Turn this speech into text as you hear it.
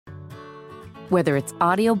Whether it's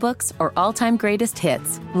audiobooks or all-time greatest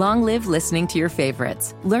hits, long live listening to your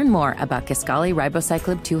favorites. Learn more about Kisqali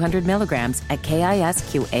Ribociclib 200 milligrams at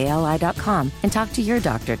KISQALI.com and talk to your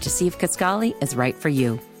doctor to see if Kisqali is right for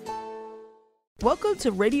you. Welcome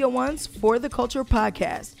to Radio 1's For the Culture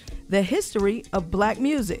podcast, the history of Black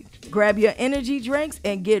music. Grab your energy drinks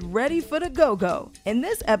and get ready for the go-go. In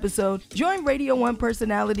this episode, join Radio 1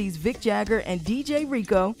 personalities Vic Jagger and DJ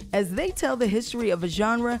Rico as they tell the history of a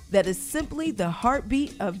genre that is simply the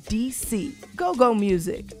heartbeat of DC, go-go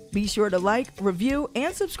music. Be sure to like, review,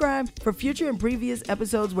 and subscribe for future and previous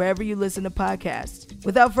episodes wherever you listen to podcasts.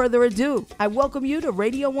 Without further ado, I welcome you to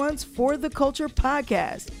Radio 1's For the Culture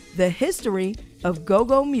podcast, the history of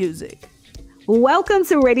go-go music. Welcome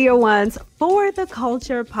to Radio 1's For the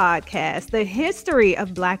Culture podcast, the history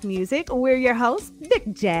of Black music. We're your hosts,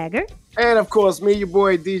 Vic Jagger. And of course, me, your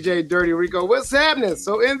boy, DJ Dirty Rico. What's happening?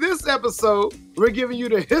 So in this episode, we're giving you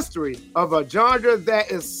the history of a genre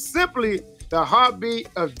that is simply the heartbeat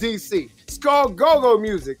of DC. It's called go-go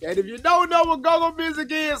music. And if you don't know what go-go music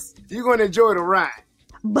is, you're going to enjoy the ride.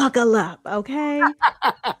 Buckle up, okay?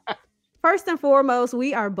 First and foremost,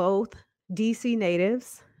 we are both DC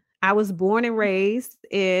natives. I was born and raised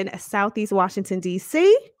in Southeast Washington,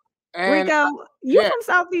 D.C. And Rico, you're from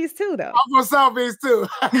Southeast too, though. I'm from Southeast too.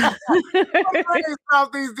 I'm from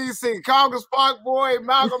Southeast D.C. Congress Park boy,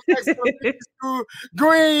 Malcolm X,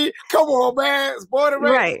 Green. Come on, man. It's born and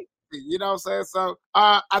raised. Right. You know what I'm saying? So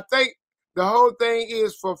I think the whole thing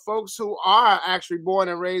is for folks who are actually born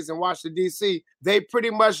and raised in Washington, D.C., they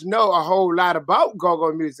pretty much know a whole lot about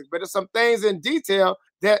go-go music, but there's some things in detail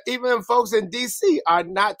that even folks in D.C. are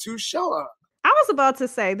not too sure of. I was about to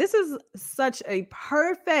say, this is such a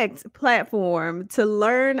perfect platform to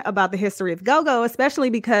learn about the history of go-go,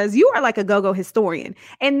 especially because you are like a go-go historian.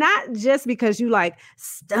 And not just because you like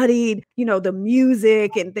studied, the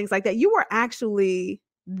music and things like that. You were actually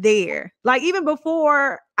there. Like even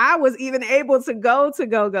before I was even able to go to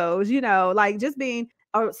go-go's, like just being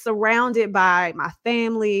surrounded by my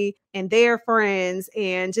family and their friends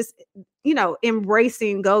and just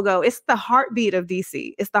embracing go-go. It's the heartbeat of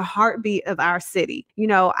DC. It's the heartbeat of our city.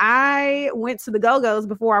 I went to the go-go's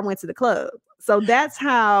before I went to the club. So that's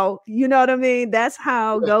how, that's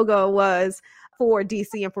how go-go was for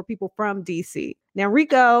DC and for people from DC. Now,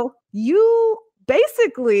 Rico, you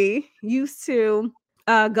basically used to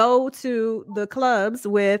go to the clubs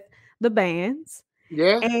with the bands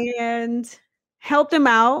and help them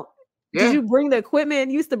out. Yeah. Did you bring the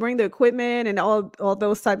equipment? You used to bring the equipment and all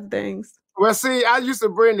those type of things? Well, see, I used to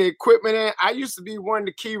bring the equipment in. I used to be one of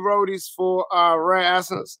the key roadies for Rare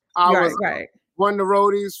Essence. I was one of the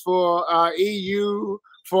roadies for EU,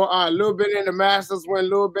 for Lil Benny and the Masters when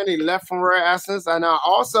Lil Benny left from Rare Essence. And I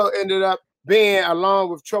also ended up being along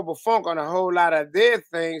with Trouble Funk on a whole lot of their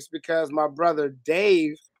things because my brother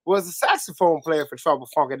Dave was a saxophone player for Trouble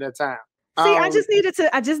Funk at that time. See, I just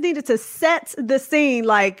needed to set the scene.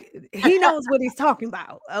 Like he knows what he's talking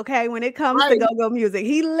about. Okay, when it comes to go-go music,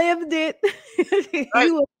 he lived it. He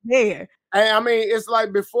was there. And I mean, it's like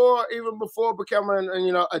even before becoming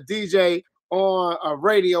a DJ on a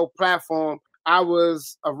radio platform, I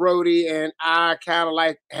was a roadie, and I kind of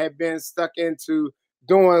like had been stuck into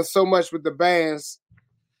doing so much with the bands,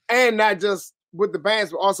 and not just with the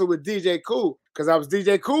bands, but also with DJ Cool because I was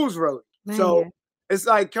DJ Cool's roadie. Man. So. It's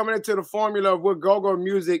like coming into the formula of what go-go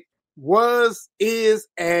music was, is,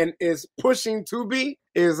 and is pushing to be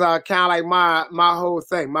is kind of like my whole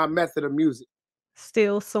thing, my method of music.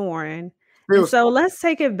 Still soaring. So let's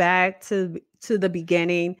take it back to the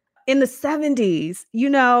beginning. In the 70s,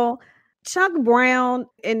 Chuck Brown,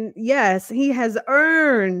 and yes, he has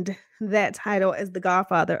earned that title as the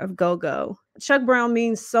godfather of go-go. Chuck Brown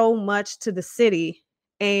means so much to the city.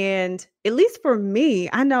 And at least for me,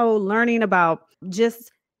 I know learning about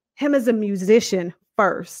just him as a musician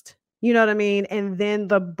first, you know what I mean? And then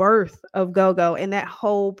the birth of go-go and that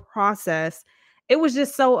whole process, it was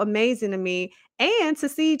just so amazing to me. And to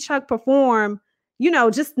see Chuck perform,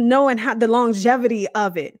 just knowing how the longevity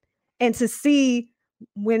of it, and to see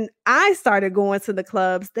when I started going to the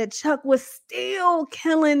clubs that Chuck was still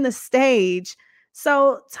killing the stage.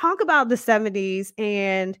 So talk about the 70s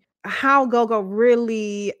and how go-go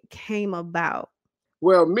really came about.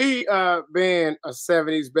 Well, me being a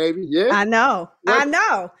 70s baby, yeah. I know. You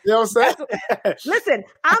know what I'm saying? Listen,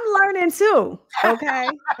 I'm learning too, okay?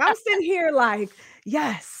 I'm sitting here like,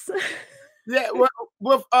 yes. Yeah,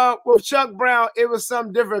 with Chuck Brown, it was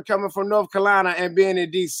something different coming from North Carolina and being in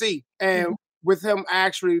D.C. And with him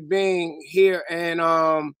actually being here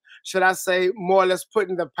and, should I say, more or less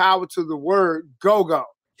putting the power to the word go-go.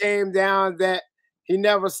 Came down that He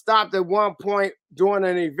never stopped at one point during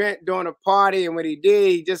an event, during a party. And when he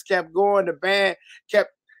did, he just kept going. The band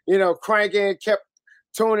kept, cranking, kept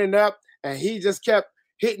tuning up. And he just kept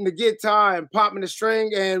hitting the guitar and popping the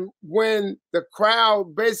string. And when the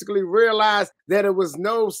crowd basically realized that it was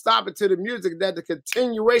no stopping to the music, that the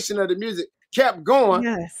continuation of the music kept going,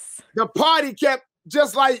 yes, the party kept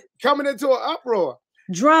just like coming into an uproar.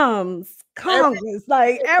 Drums, congas,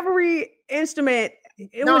 like every instrument,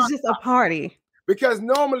 it was just a party. Because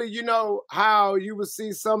normally, how you would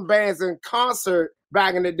see some bands in concert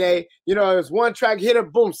back in the day, there's one track, hit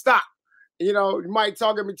it, boom, stop. You might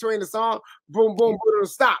talk in between the song, boom, boom, boom,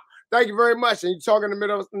 stop. Thank you very much. And you talk in the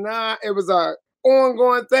middle, it was a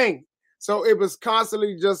ongoing thing. So it was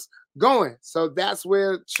constantly just going. So that's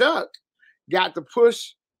where Chuck got the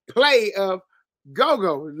push play of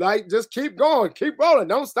go-go. Like, just keep going, keep rolling,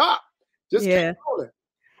 don't stop. Just keep rolling.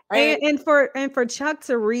 And for Chuck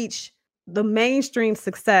to reach the mainstream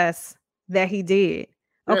success that he did.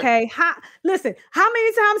 Okay. Listen, how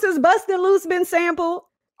many times has Bustin' Loose been sampled?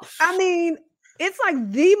 I mean, it's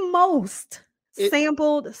like the most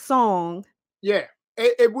sampled song. Yeah.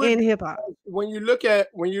 It would, in hip hop. When you look at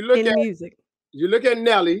music, you look at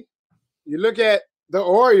Nelly, you look at the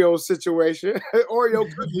Oreo situation,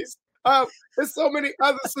 Oreo cookies. There's so many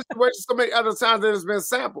other situations, so many other times that it's been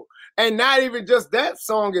sampled. And not even just that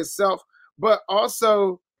song itself, but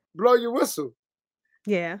also Blow Your Whistle.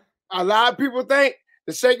 Yeah. A lot of people think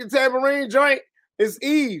the Shakin' Tambourine joint is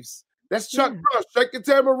Eve's. That's Chuck Brown. Shakin'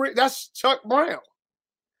 Tambourine, that's Chuck Brown.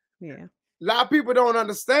 Yeah. A lot of people don't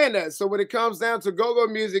understand that. So when it comes down to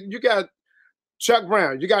go-go music, you got Chuck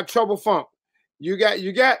Brown, you got Trouble Funk, you got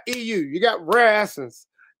EU, you got Rare Essence,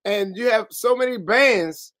 and you have so many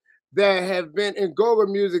bands that have been in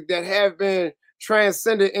go-go music that have been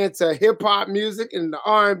transcended into hip-hop music and the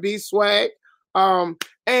R&B swag.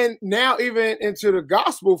 And now even into the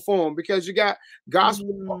gospel form, because you got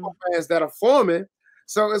gospel bands that are forming.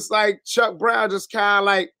 So it's like Chuck Brown just kind of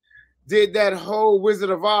like did that whole Wizard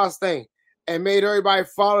of Oz thing and made everybody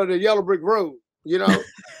follow the yellow brick road, if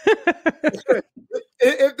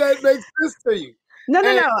that makes sense to you. No,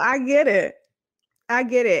 I get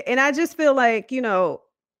it. And I just feel like,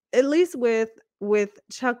 at least with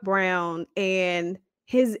Chuck Brown and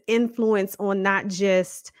his influence on not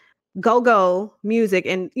just go-go music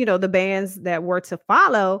and the bands that were to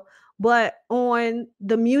follow, but on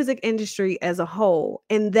the music industry as a whole.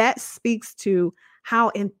 And that speaks to how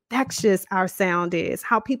infectious our sound is,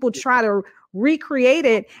 how people try to recreate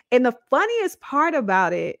it. And the funniest part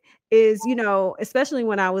about it is, especially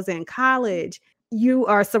when I was in college, you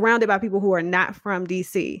are surrounded by people who are not from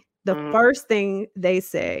DC. The first thing they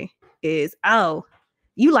say is, "Oh,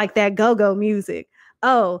 you like that go-go music.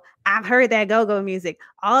 Oh, I've heard that go-go music.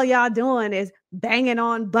 All y'all doing is banging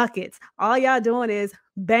on buckets. All y'all doing is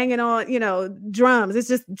banging on, drums. It's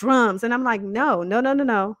just drums." And I'm like,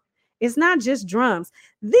 no. It's not just drums.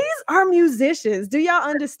 These are musicians. Do y'all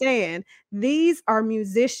understand? These are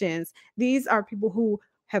musicians. These are people who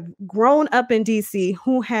have grown up in DC,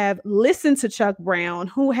 who have listened to Chuck Brown,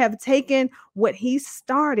 who have taken what he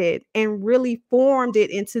started and really formed it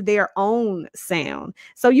into their own sound.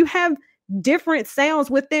 So you have different sounds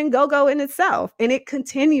within go-go in itself, and it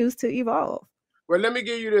continues to evolve. Well, let me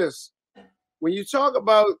give you this. When you talk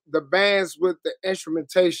about the bands with the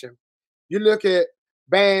instrumentation, you look at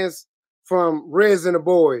bands from Riz and the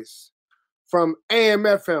Boys, from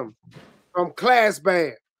AM/FM, from Class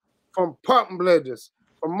Band, from Pump Blenders,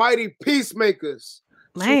 from Mighty Peacemakers.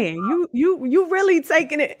 Man, you really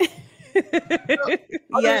taking it.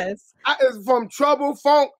 Yes. From Trouble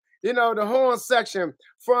Funk, the horn section,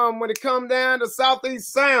 from when it come down to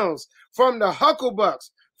Southeast Sounds, from the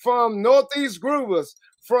Hucklebucks, from Northeast Groovers,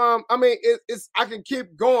 it's I can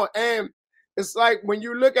keep going. And it's like when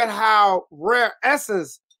you look at how Rare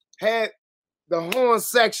Essence had the horn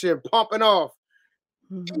section pumping off,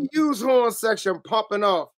 use horn section pumping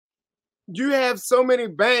off. You have so many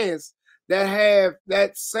bands that have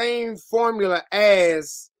that same formula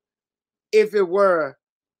as if it were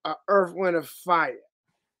Earth, Wind, and Fire.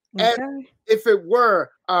 Okay. As if it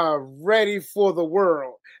were Ready for the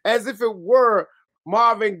World, as if it were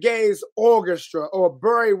Marvin Gaye's orchestra or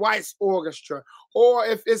Barry White's orchestra, or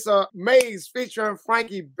if it's a Maze featuring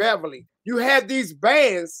Frankie Beverly. You have these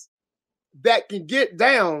bands that can get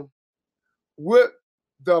down with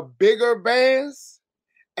the bigger bands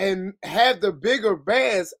and have the bigger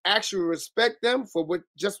bands actually respect them for what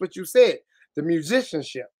you said, the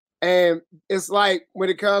musicianship. And it's like when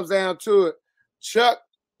it comes down to it, Chuck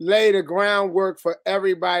laid the groundwork for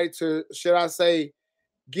everybody to, should I say,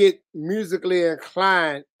 get musically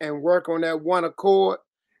inclined and work on that one accord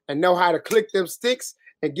and know how to click them sticks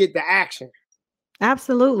and get the action.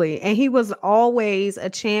 Absolutely. And he was always a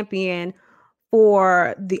champion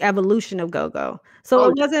for the evolution of go-go. So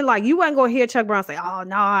it wasn't like you wasn't going to hear Chuck Brown say, oh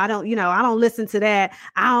no, I don't listen to that.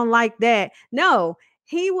 I don't like that. No,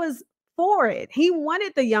 he was for it. He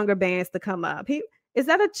wanted the younger bands to come up. Is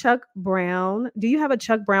that a Chuck Brown? Do you have a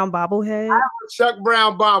Chuck Brown bobblehead? I have a Chuck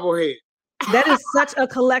Brown bobblehead. That is such a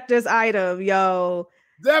collector's item, yo.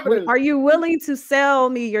 Definitely. Are you willing to sell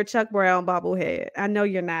me your Chuck Brown bobblehead? I know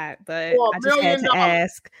you're not, but I just had to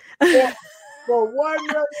ask. For $1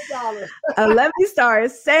 million. Let me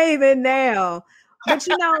start saving now. But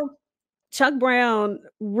Chuck Brown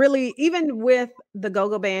really, even with the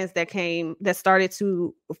go-go bands that started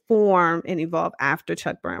to form and evolve after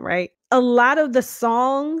Chuck Brown, right? A lot of the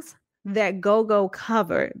songs that go-go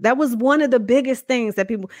covered, that was one of the biggest things that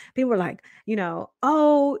people were like,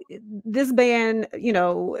 oh, this band,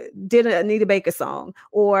 did an Anita Baker song,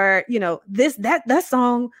 or that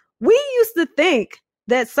song. We used to think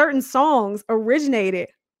that certain songs originated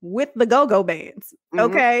with the go-go bands.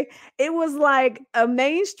 Okay. It was like a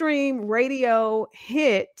mainstream radio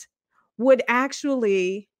hit would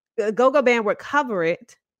actually, a go-go band would cover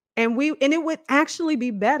it, and it would actually be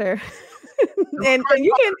better. and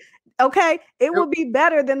you can, it would be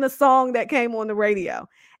better than the song that came on the radio.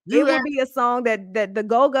 It would be a song that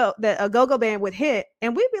a go-go band would hit,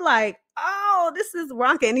 and we'd be like, oh, this is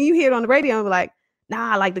rocking. And you hear it on the radio and be like,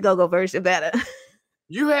 nah, I like the go-go version better.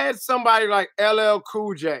 You had somebody like LL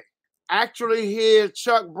Cool J actually hear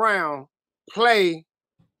Chuck Brown play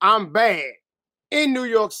I'm Bad in New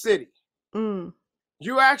York City. You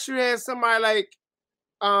actually had somebody like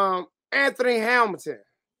Anthony Hamilton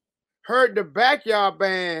heard the Backyard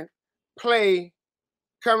Band play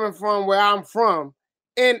coming from where I'm from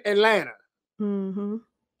in Atlanta.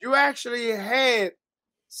 You actually had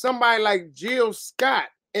somebody like Jill Scott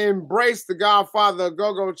embrace the godfather of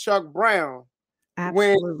go-go, Chuck Brown.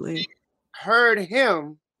 Absolutely. When heard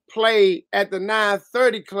him play at the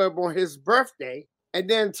 930 Club on his birthday, and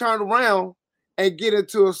then turn around and get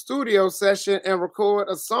into a studio session and record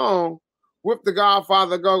a song with the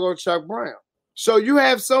godfather go-go, Chuck Brown. So you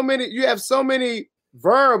have so many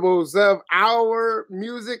variables of our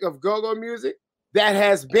music, of go-go music, that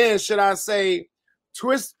has been, should I say,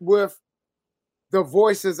 twist with the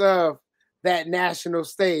voices of that national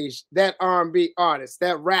stage, that R&B artist,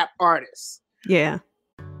 that rap artist. Yeah.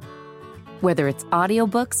 Whether it's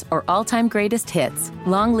audiobooks or all-time greatest hits,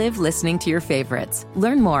 long live listening to your favorites.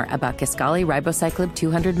 Learn more about Kisqali Ribociclib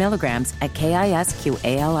 200 milligrams at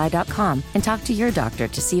KISQALI.com and talk to your doctor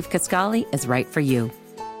to see if Kisqali is right for you.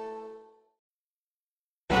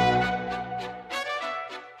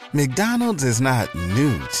 McDonald's is not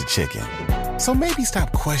new to chicken. So maybe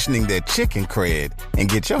stop questioning their chicken cred and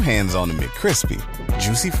get your hands on the McCrispy.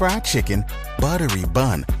 Juicy fried chicken, buttery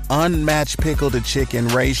bun, unmatched pickle to chicken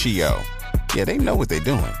ratio. Yeah, they know what they're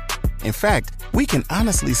doing. In fact, we can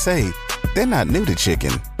honestly say they're not new to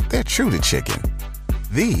chicken, they're true to chicken.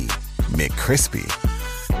 The McCrispy.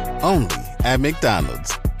 Only at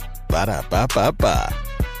McDonald's. Ba-da-ba-ba-ba.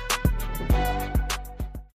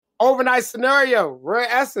 Overnight Scenario, Rare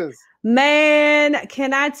Essence. Man,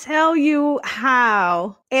 can I tell you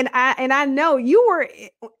how? And I know you were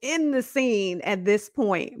in the scene at this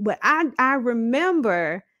point, but I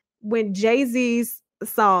remember when Jay-Z's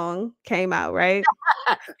song came out, right?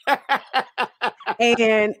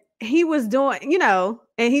 And he was doing,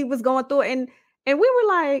 and he was going through it, and we were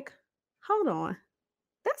like, hold on,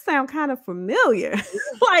 that sounds kind of familiar.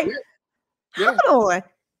 Hold on.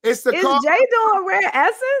 Is Jay doing Rare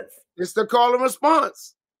Essence? It's the call and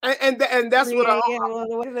response. And that's what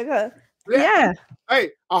yeah. Hey,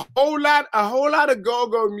 a whole lot of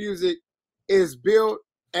go-go music is built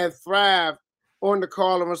and thrive on the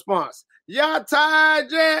call and response. Y'all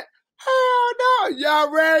tired yet? Hell no.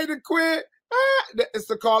 Y'all ready to quit? It's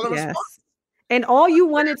the call and response. And all you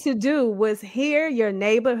wanted to do was hear your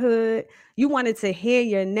neighborhood. You wanted to hear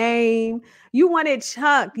your name. You wanted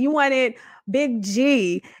Chuck. You wanted Big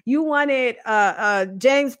G. You wanted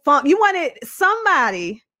James Funk. You wanted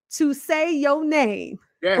somebody to say your name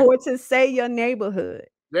or to say your neighborhood.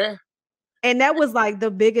 Yeah. And that was like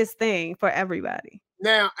the biggest thing for everybody.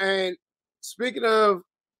 Now, and speaking of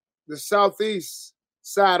the southeast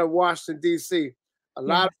side of Washington, D.C., a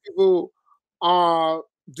lot of people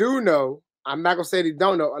do know, I'm not going to say they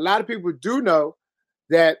don't know, a lot of people do know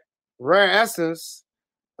that Rare Essence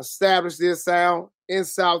established their sound in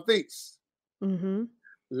Southeast. Mm-hmm.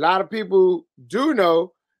 A lot of people do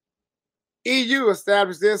know EU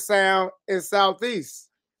established their sound in Southeast.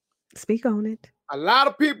 Speak on it. A lot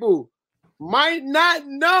of people might not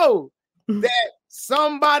know that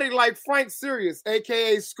somebody like Frank Sirius,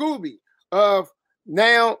 aka Scooby, of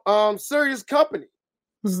now Sirius Company,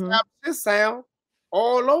 established his sound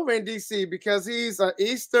all over in DC because he's an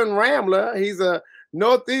Eastern Rambler. He's a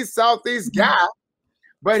Northeast, Southeast guy,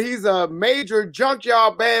 but he's a major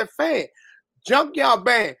Junkyard Band fan. Junkyard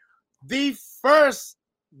Band, the first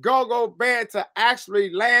go-go band to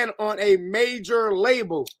actually land on a major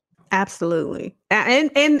label. Absolutely.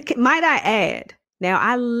 And might I add, now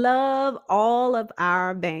I love all of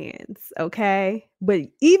our bands, okay? But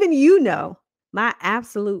even my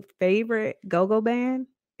absolute favorite go-go band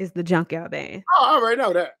is the Junkyard Band. Oh, I already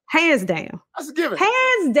know that. Hands down. That's a given.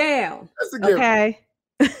 Hands down. That's a given. Okay.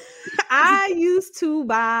 I used to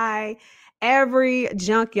buy every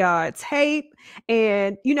Junkyard tape.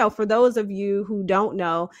 And, for those of you who don't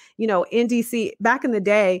know, in DC, back in the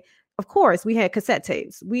day, of course, we had cassette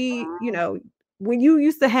tapes. We, when you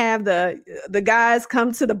used to have the guys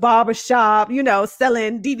come to the barber shop,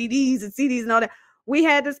 selling DVDs and CDs and all that, we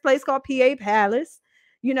had this place called PA Palace,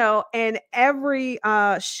 and every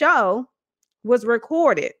show was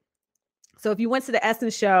recorded. So if you went to the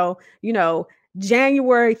Essence show,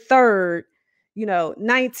 January 3rd,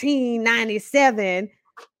 1997,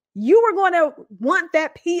 you were going to want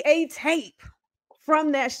that PA tape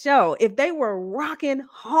from that show. If they were rocking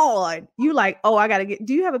hard, you like, oh, I got to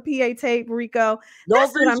do you have a PA tape, Rico?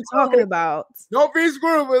 That's what I'm talking about. No Beach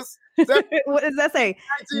Groovers. What does that say?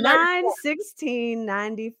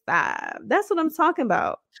 9/16/95. That's what I'm talking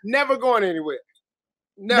about. Never going anywhere.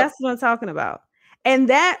 Never. That's what I'm talking about. And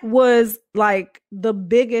that was like the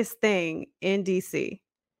biggest thing in DC.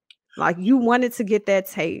 Like you wanted to get that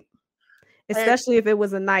tape, especially if it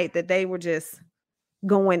was a night that they were just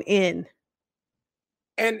going in.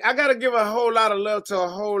 And I got to give a whole lot of love to a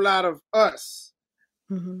whole lot of us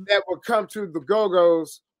that would come to the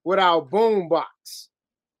Go-Go's with our boom box.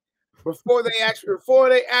 Before they actually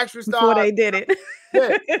started. Before they did it.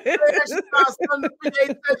 Yeah, they actually started sending the PA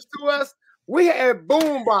tapes to us. We had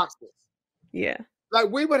boom boxes. Yeah. Like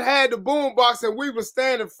we would have the boom box and we would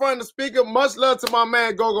stand in front of the speaker. Much love to my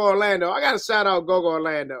man Go-Go Orlando. I got to shout out Go-Go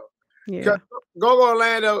Orlando. Yeah. Go-Go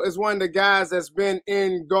Orlando is one of the guys that's been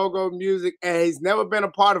in go-go music and he's never been a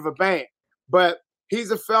part of a band. But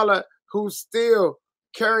he's a fella who still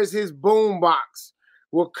carries his boom box,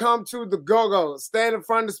 will come to the go-go, stand in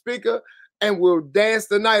front of the speaker, and will dance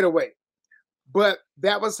the night away. But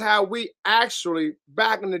that was how we actually,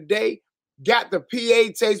 back in the day, got the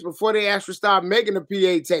PA tapes before they actually started making the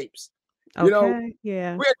PA tapes.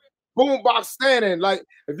 Yeah. We had boombox standing. Like,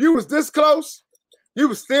 if you was this close, you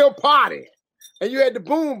was still partying. And you had the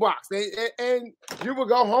boombox. And you would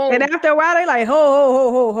go home. And after a while, they like,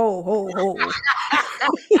 ho.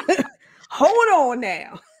 Hold on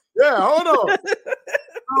now. Yeah, hold on.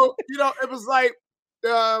 So, it was like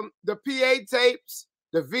the PA tapes,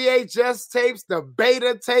 the VHS tapes, the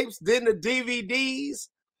beta tapes, then the DVDs.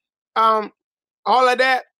 All of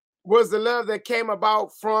that was the love that came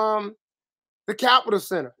about from the Capitol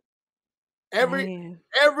Center.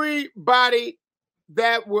 Everybody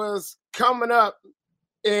that was coming up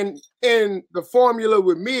in the formula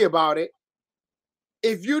with me about it,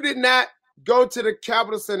 if you did not go to the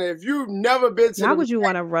Capitol Center, if you've never been to Why would you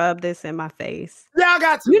want to rub this in my face? Yeah, I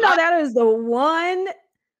got to. That is the one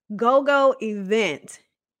go-go event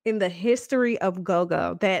in the history of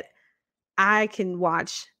go-go that I can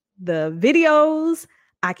watch the videos,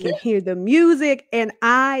 I can hear the music, and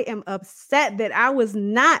I am upset that I was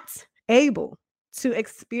not able to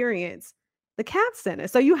experience the Cap Center.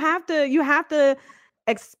 So you have to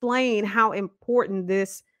explain how important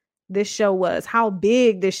this show was, how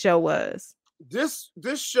big this show was. This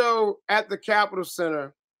show at the Capitol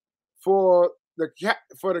Center for the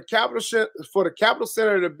Capitol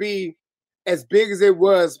Center to be as big as it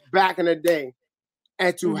was back in the day,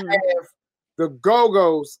 and to have the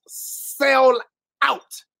Go-Go's sell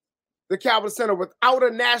out the Capitol Center without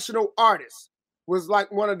a national artist was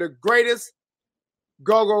like one of the greatest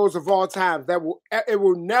Go-Go's of all time. It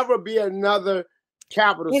will never be another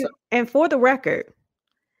Capitol Center. And for the record,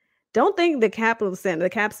 don't think the Cap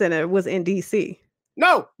Center was in DC.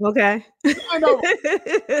 No. Okay. Landover.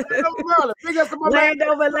 Big ups to my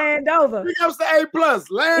Landover. Big ups to A+.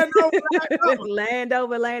 Landover.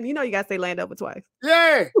 Landover. You gotta say Landover twice.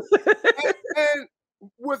 Yeah. and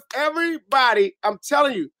with everybody, I'm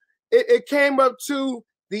telling you, it came up to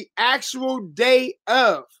the actual day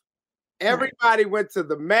of. Everybody went to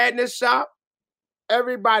the Madness shop.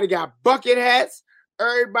 Everybody got bucket hats.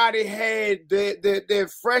 Everybody had their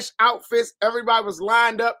fresh outfits. Everybody was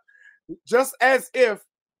lined up just as if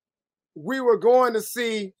we were going to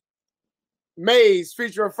see Maze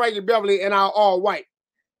featuring Frankie Beverly in our all white.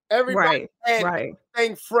 Everybody had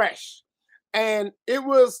everything fresh. And it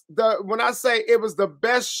was when I say it was the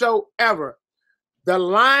best show ever, the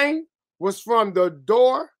line was from the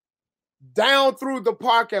door down through the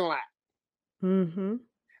parking lot. Mm-hmm.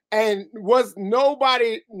 And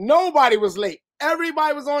nobody was late.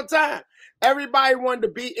 Everybody was on time. Everybody wanted to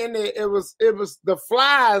be in there. It was the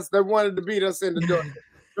flies that wanted to beat us in the door.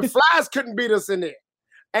 The flies couldn't beat us in there.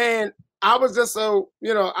 And I was just so,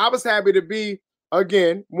 I was happy to be,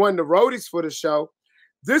 again, one of the roadies for the show.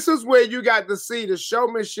 This is where you got to see the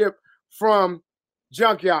showmanship from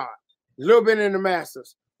Junkyard, Lil Benny and the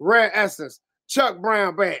Masters, Rare Essence, Chuck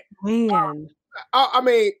Brown Band. Man. I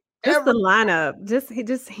mean, just the lineup,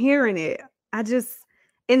 just hearing it.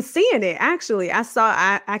 And seeing it, actually,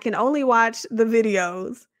 I can only watch the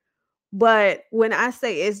videos, but when I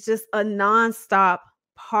say it's just a nonstop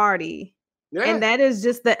party, and that is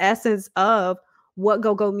just the essence of what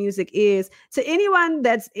go-go music is. To anyone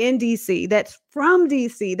that's in DC, that's from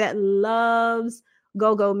DC, that loves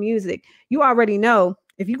go-go music, you already know,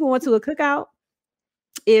 if you go into a cookout,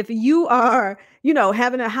 if you are,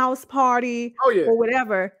 having a house party or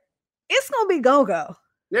whatever, it's gonna be go-go.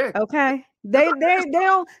 Yeah. Okay. They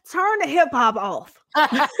don't turn the hip hop off.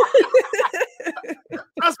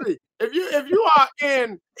 Trust me, if you are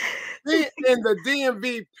in the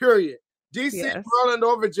DMV period, DC, Maryland,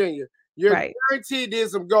 or Virginia, you're guaranteed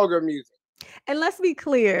there's some go-go music. And let's be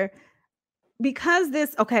clear, because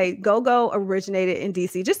go-go originated in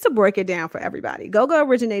DC. Just to break it down for everybody, go-go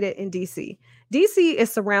originated in DC. DC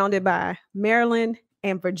is surrounded by Maryland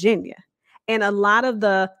and Virginia, and a lot of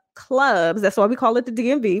the clubs, that's why we call it the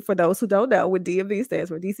DMV, for those who don't know what DMV stands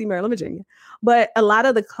for, DC, Maryland, Virginia. But a lot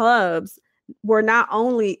of the clubs were not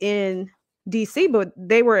only in DC, but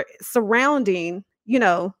they were surrounding,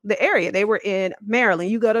 the area. They were in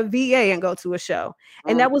Maryland. You go to VA and go to a show.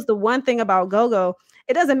 And that was the one thing about go-go.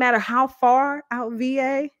 It doesn't matter how far out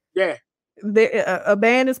VA a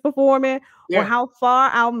band is performing or how far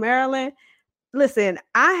out Maryland. Listen,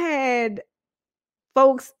 I had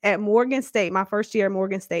folks at Morgan State, my first year at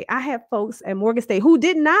Morgan State, I had folks at Morgan State who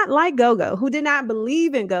did not like go-go, who did not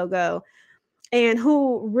believe in go-go, and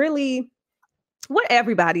who really, what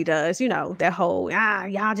everybody does, that whole,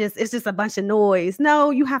 it's just a bunch of noise.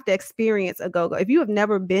 No, you have to experience a go-go. If you have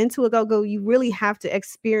never been to a go-go, you really have to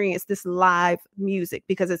experience this live music,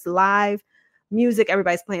 because it's live music.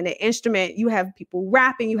 Everybody's playing their instrument. You have people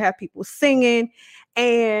rapping, you have people singing.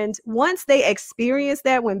 And once they experienced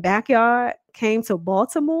that, when Backyard came to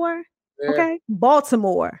Baltimore,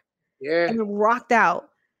 Baltimore, and rocked out,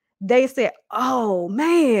 they said, "Oh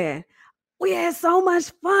man, we had so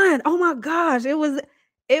much fun. Oh my gosh, it was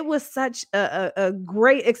such a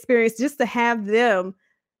great experience just to have them,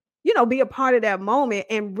 be a part of that moment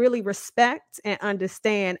and really respect and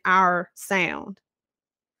understand our sound."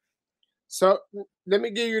 So let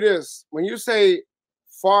me give you this. When you say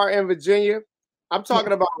far in Virginia, I'm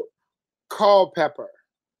talking about Culpeper.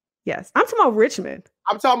 Yes. I'm talking about Richmond.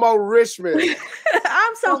 I'm talking about Richmond.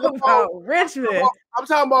 I'm talking about Richmond. I'm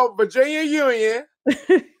talking about Virginia Union.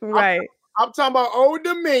 Right. I'm talking about Old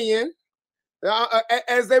Dominion,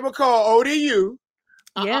 as they would call ODU.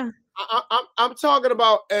 Yeah. I'm talking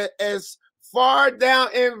about as far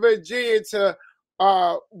down in Virginia to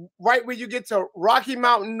right when you get to Rocky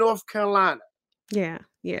Mountain, North Carolina. Yeah,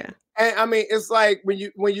 yeah. And I mean, it's like when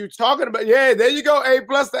you talking about, there you go, 8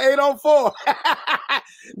 plus the 804.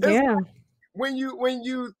 Yeah. When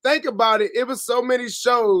you think about it, it was so many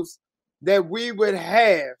shows that we would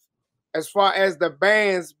have as far as the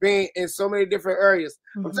bands being in so many different areas.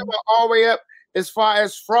 Mm-hmm. I'm talking about all the way up as far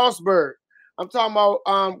as Frostburg. I'm talking about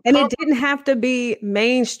and it didn't have to be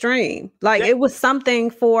mainstream. Like it was something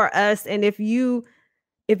for us. And if you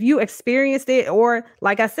experienced it, or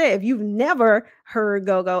like I said, if you've never heard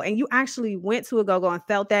go-go and you actually went to a go-go and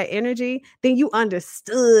felt that energy, then you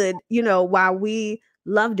understood, why we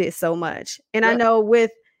loved it so much. And I know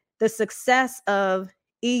with the success of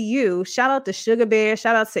EU, shout out to Sugar Bear,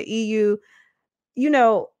 shout out to EU,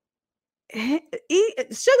 Sugar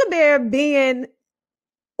Bear being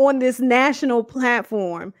on this national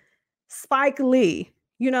platform, Spike Lee,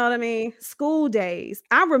 you know what I mean? School Days.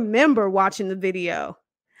 I remember watching the video.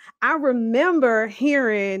 I remember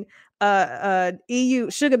hearing EU,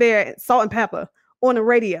 Sugar Bear, Salt and Pepper on the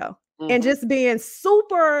radio, and just being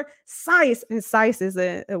super psyched. And psyched is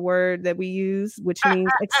a word that we use, which means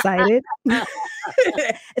excited.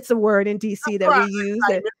 It's a word in DC that we use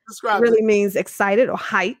that really means excited or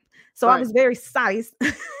hype. So I was very psyched.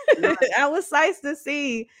 I was psyched to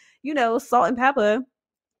see, Salt and Pepper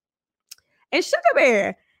and Sugar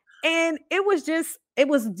Bear. And it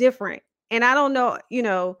was different. And I don't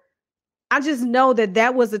know, I just know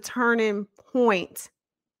that was a turning point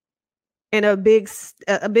and a big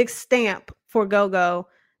stamp for go-go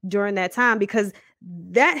during that time, because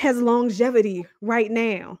that has longevity right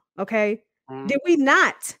now. Okay. Mm-hmm. Did we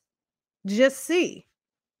not just see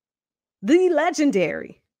the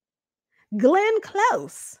legendary Glenn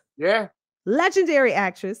Close? Yeah. Legendary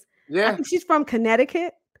actress. Yeah. I think she's from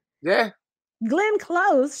Connecticut. Yeah. Glenn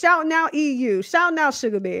Close shouting out EU, shouting out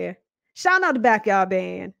Sugar Bear, shouting out the Backyard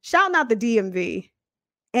Band, shouting out the DMV.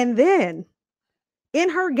 And then in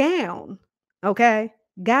her gown, okay,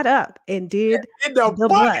 got up and did the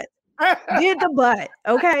butt. Did the butt.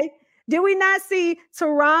 Okay. Did we not see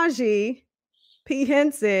Taraji P.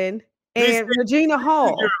 Henson and Regina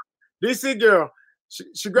Hall? DC girl.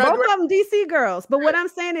 She graduated. Both of them DC girls. But what I'm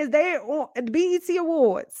saying is they're on the BET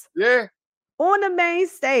Awards. Yeah. On the main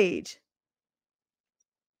stage.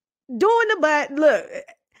 Doing the butt. Look,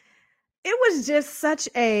 it was just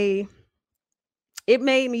it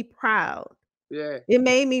made me proud. Yeah. It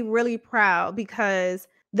made me really proud, because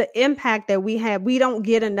the impact that we have, we don't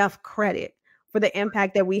get enough credit for the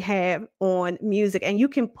impact that we have on music. And you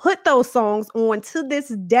can put those songs on to this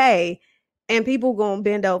day and people gonna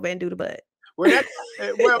bend over and do the butt. When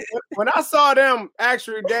I saw them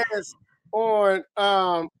actually dance on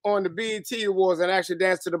the BET Awards and actually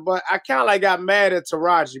dance to the butt, I kind of like got mad at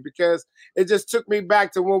Taraji, because it just took me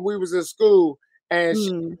back to when we was in school and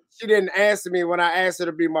she didn't answer me when I asked her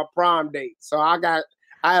to be my prom date. So I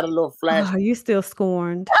had a little flash. Oh, you still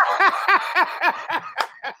scorned.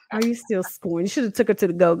 Are you still scorned? You should have took her to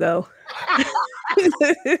the go-go.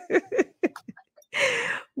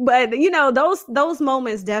 But those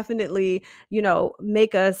moments definitely,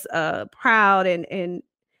 make us proud, and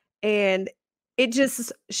it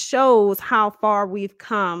just shows how far we've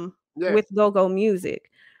come with go-go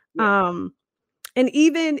music. Yeah. And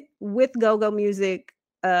even with go-go music,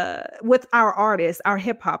 with our artists, our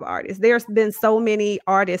hip-hop artists, there's been so many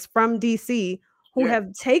artists from DC who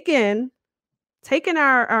have taken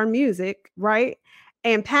our music, right,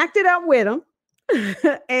 and packed it up with them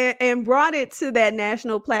and brought it to that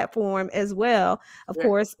national platform as well. Of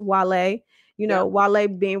course, Wale, Wale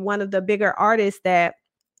being one of the bigger artists that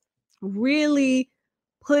really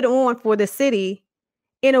put on for the city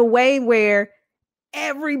in a way where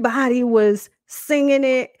everybody was singing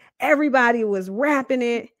it, everybody was rapping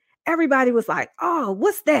it, everybody was like, oh,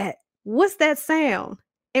 what's that? What's that sound?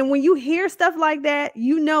 And when you hear stuff like that,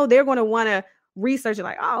 they're going to want to research it,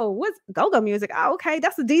 like, oh, what's go-go music? Oh, okay,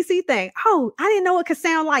 that's a DC thing. Oh, I didn't know it could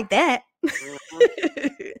sound like that.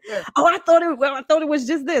 Mm-hmm. Oh, I thought it was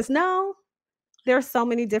just this. No, there's so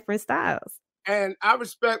many different styles. And I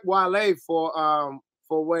respect Wale for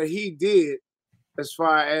what he did, as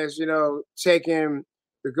far as taking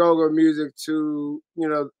the go-go music to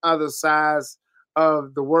other sides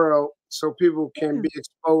of the world, so people can be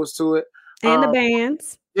exposed to it. And the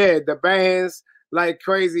bands. Yeah, the bands like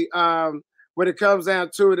crazy. When it comes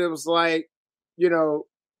down to it, it was like,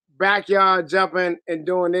 Backyard jumping and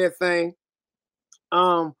doing their thing.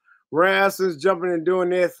 Rare Essence jumping and doing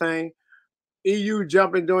their thing. EU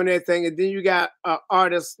jumping, doing their thing. And then you got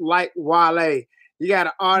artists like Wale. You got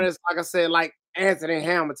an artist, like I said, like Anthony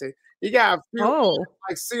Hamilton. You got a few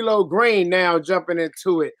like CeeLo Green now jumping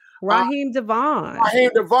into it. Raheem Devon.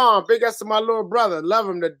 Big ups to my little brother. Love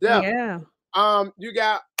him to death. Yeah. You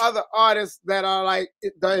got other artists that are like,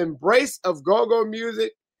 the embrace of go-go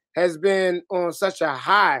music has been on such a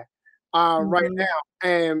high right now.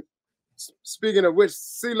 And speaking of which,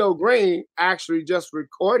 CeeLo Green actually just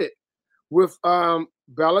recorded with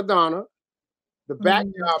Belladonna, the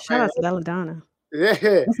Backyard Shout out to Belladonna. Yeah.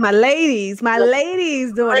 It's my ladies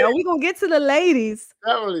doing it. Are we going to get to the ladies?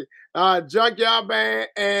 Definitely. Junkyard Band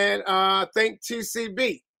and I think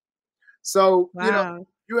TCB. So,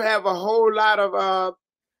 you have a whole lot of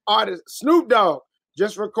artists. Snoop Dogg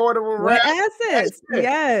just recorded with Red Essence.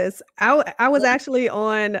 Yes. I was actually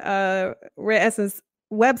on Red Essence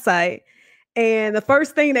website, and the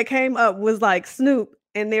first thing that came up was like Snoop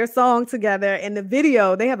and their song together, and the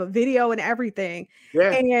video. They have a video and everything.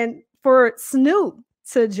 Yeah. And for Snoop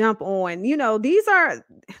to jump on, these are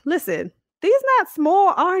not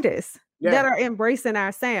small artists that are embracing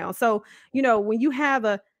our sound. So, when you have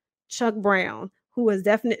a Chuck Brown, who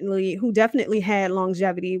definitely had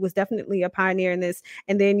longevity, was definitely a pioneer in this.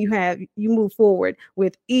 And then you move forward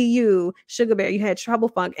with EU, Sugar Bear, you had Trouble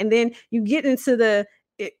Funk. And then you get into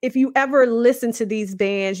if you ever listen to these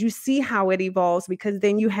bands, you see how it evolves, because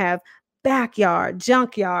then you have Backyard,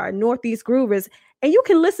 Junkyard, Northeast Groovers, and you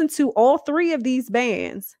can listen to all three of these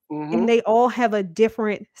bands and they all have a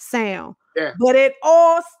different sound, but it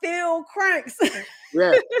all still cranks.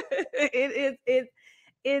 Yeah.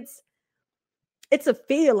 It's it's a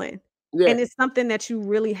feeling. Yeah. And it's something that you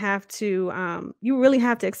really have to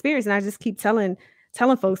experience. And I just keep telling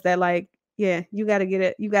folks that, like, yeah, you got to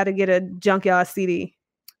get a Junkyard CD.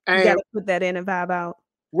 You And got to put that in and vibe out.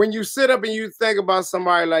 when you sit up and you think about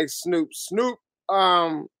somebody like Snoop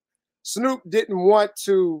didn't want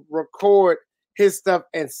to record his stuff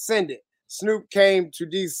and send it. Snoop came to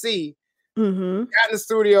DC, got in the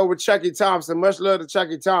studio with Chucky Thompson, much love to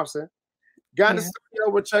Chucky Thompson, got in the studio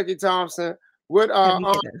with Chucky Thompson, with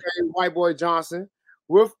White Boy Johnson,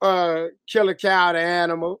 with Killer Cow the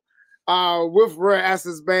Animal, with Rare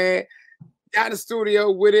Essence Band, got in the studio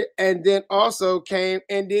with it, and then also came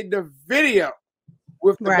and did the video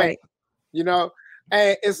with the band, you know.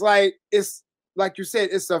 And it's like you said,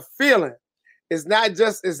 it's a feeling. It's not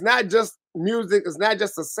just music, it's not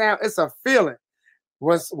just a sound, it's a feeling.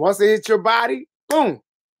 Once it hits your body, boom,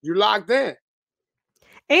 you locked in.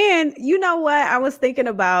 And you know what? I was thinking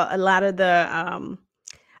about a lot of the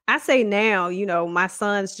I say now, you know, my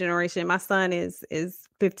son's generation, my son is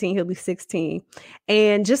 15, he'll be 16.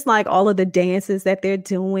 And just like all of the dances that they're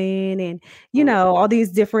doing and, you know, all these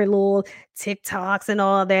different little TikToks and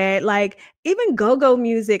all that, like even go-go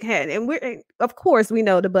music had, and of course we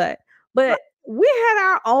know the but we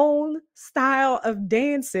had our own style of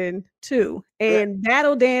dancing too. And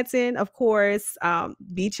battle dancing, of course,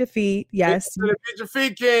 beat your feet. Yes. Beat your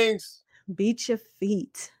feet, kings. Beat your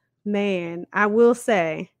feet. Man, I will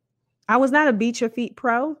say I was not a beat your feet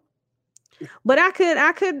pro, but I could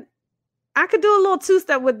do a little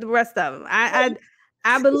two-step with the rest of them. I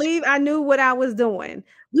believe I knew what I was doing.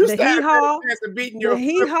 You the hee-haw, beating your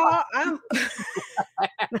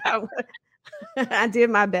I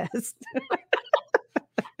did my best.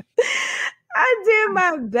 I did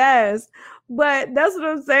my best. But that's what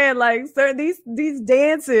I'm saying. Like, sir, these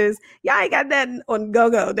dances, y'all ain't got that on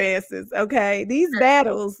go-go dances, okay? These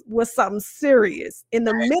battles was something serious in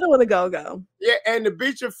the middle of the go-go. Yeah, and the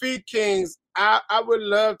Beat Your Feet Kings, I would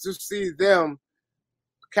love to see them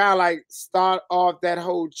kind of like start off that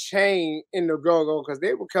whole chain in the go-go, because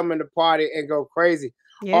they would come in the party and go crazy.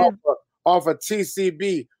 Yeah. Off of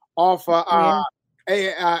TCB, off of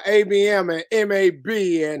ABM and MAB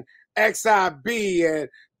and XIB and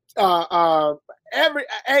every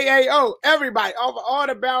AAO, everybody, all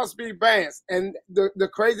the bounce beat bands. And the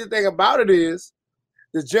crazy thing about it is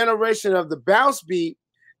the generation of the bounce beat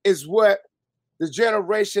is what the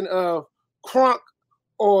generation of crunk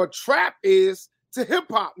or trap is to hip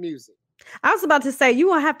hop music. I was about to say, you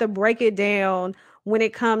will have to break it down when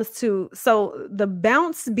it comes to, so the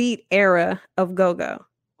bounce beat era of go-go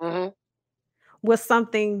was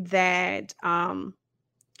something that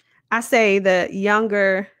I say the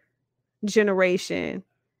younger generation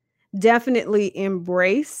definitely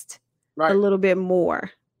embraced a little bit more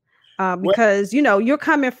because, you know, you're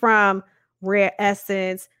coming from Rare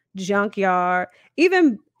Essence, Junkyard,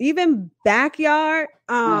 even Backyard.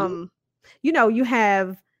 You know, you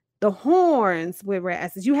have the horns with Rare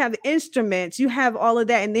Essence, you have the instruments, you have all of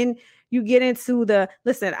that. And then you get into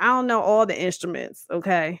listen, I don't know all the instruments,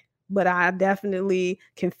 okay? But I definitely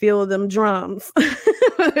can feel them drums,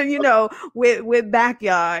 you know, with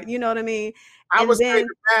Backyard, you know what I mean? I was saying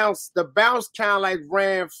the bounce kind of like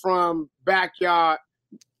ran from Backyard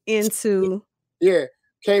into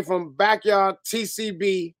came from Backyard,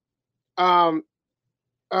 TCB, TOB,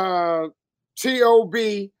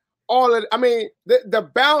 all of. I mean,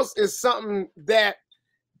 the bounce is something that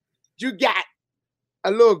you got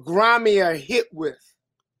a little grimier hit with.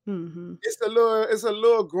 It's a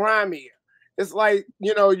little grimier. It's like,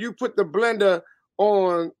 you know, you put the blender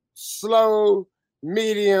on slow,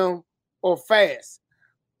 medium, or fast.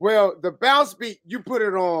 Well, the bounce beat, you put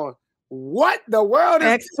it on what the world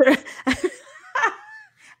is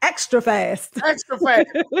extra fast. Extra fast.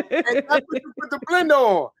 And that's what you put the blender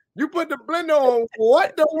on. You put the blender on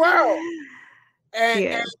what the world.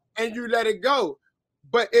 And you let it go.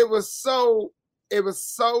 But it was so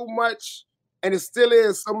much, and it still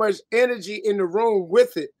is so much energy in the room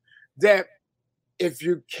with it, that if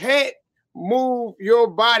you can't move your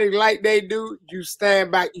body like they do, you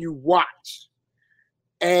stand back, you watch.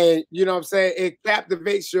 And you know what I'm saying? It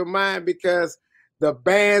captivates your mind because the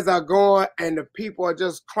bands are going and the people are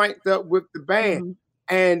just cranked up with the band.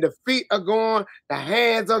 And the feet are going, the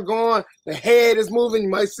hands are going, the head is moving. You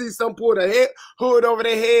might see some pull the hood over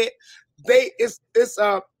their head. It's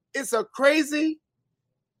a crazy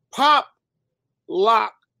pop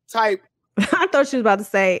lock type. I thought she was about to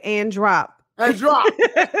say and drop. And drop.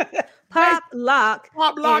 Pop lock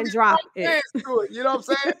and drop it. To it. You know what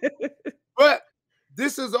I'm saying? But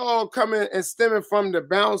this is all coming and stemming from the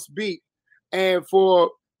bounce beat. And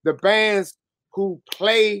for the bands who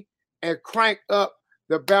play and crank up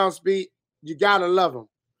the bounce beat, you gotta love them.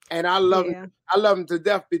 And I love them. I love them to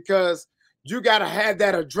death because you gotta have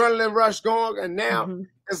that adrenaline rush going. And now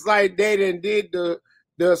it's like they done did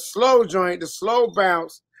the slow joint, the slow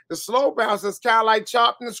bounce. The slow bounce is kind of like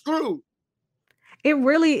chopped and screwed. It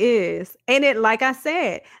really is. And it, like I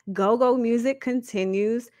said, go-go music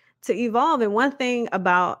continues to evolve. And one thing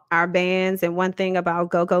about our bands and one thing about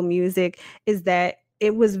go-go music is that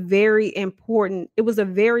it was very important. It was a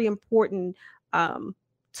very important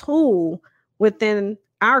tool within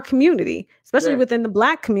our community, especially within the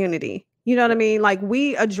Black community. You know what I mean? Like,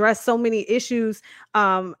 we address so many issues.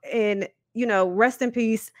 And, you know, rest in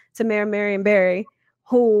peace to Mayor Marion Barry,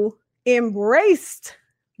 who embraced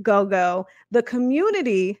go-go. The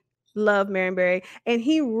community loved Marion Barry, and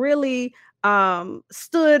he really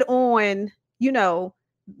stood on, you know,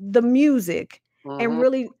 the music and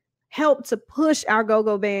really helped to push our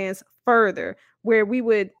go-go bands further, where we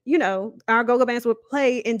would, you know, our go-go bands would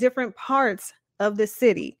play in different parts of the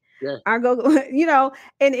city. Our go-go, you know,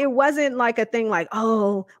 and it wasn't like a thing like,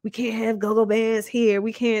 oh, we can't have go-go bands here,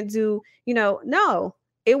 we can't do, you know, no,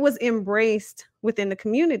 it was embraced within the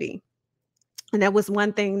community. And that was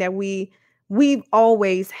one thing that we've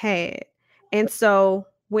always had. And so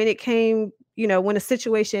when it came, you know, when a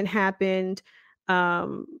situation happened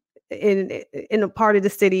in a part of the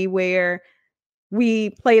city where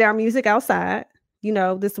we played our music outside, you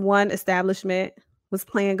know, this one establishment was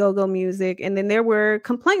playing go-go music, and then there were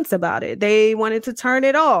complaints about it. They wanted to turn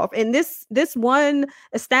it off. And this one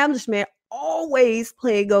establishment always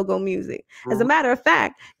played go-go music. As a matter of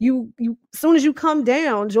fact, you as soon as you come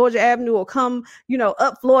down Georgia Avenue or come, you know,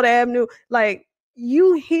 up Florida Avenue, like,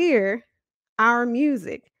 you hear our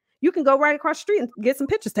music. You can go right across the street and get some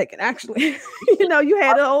pictures taken, actually. You know, you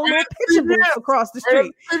had a whole little picture booth across the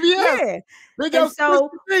street. Yeah. And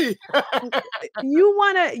so you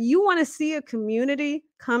wanna see a community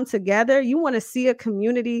come together. You want to see a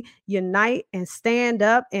community unite and stand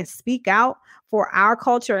up and speak out for our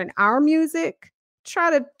culture and our music.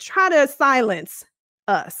 Try to silence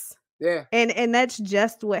us. Yeah. And that's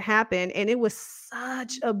just what happened. And it was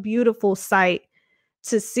such a beautiful sight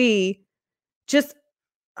to see. Just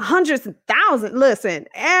hundreds of thousands. Listen,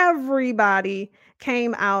 everybody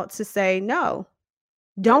came out to say, no,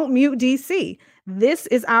 don't mute DC. This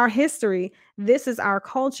is our history. This is our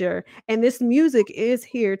culture. And this music is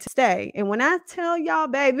here to stay. And when I tell y'all,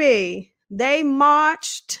 baby, they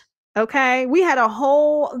marched. Okay. We had a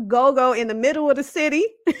whole go-go in the middle of the city.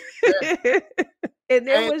 Yeah. And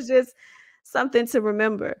it was just something to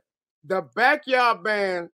remember. The Backyard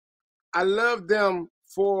Band, I love them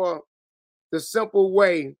for the simple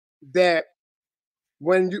way that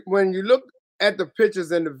when you look at the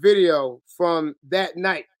pictures and the video from that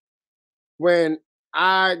night, when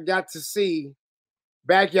I got to see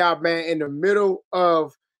Backyard Band in the middle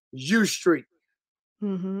of U Street,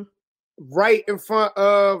 right in front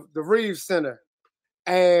of the Reeves Center,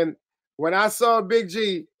 and when I saw Big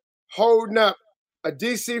G holding up a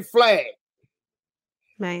DC flag,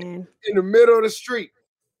 man, in the middle of the street,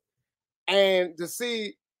 and to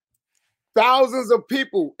see thousands of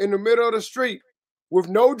people in the middle of the street with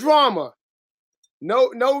no drama, no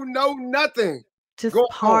nothing. Just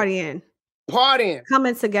partying,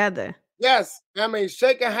 coming together. Yes. I mean,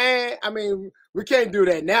 shake a hand. I mean, we can't do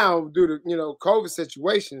that now due to, you know, COVID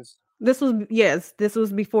situations. This was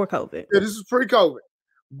before COVID. Yeah, this was pre-COVID.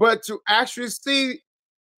 But to actually see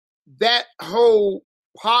that whole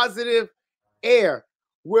positive air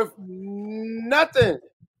with nothing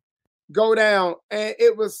go down, and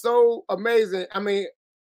it was so amazing. I mean,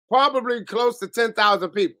 probably close to 10,000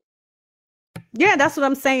 people. Yeah, that's what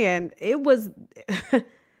I'm saying. It was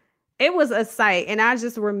it was a sight. And I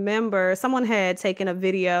just remember someone had taken a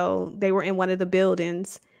video. They were in one of the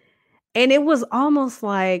buildings, and it was almost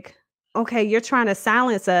like, okay, you're trying to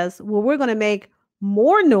silence us. Well, we're going to make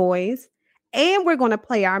more noise, and we're going to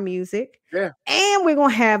play our music. Yeah. And we're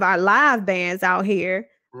going to have our live bands out here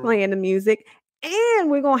playing the music. And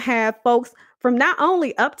we're going to have folks from not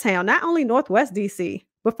only uptown, not only Northwest DC,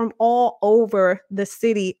 but from all over the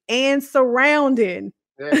city and surrounding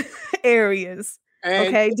areas. And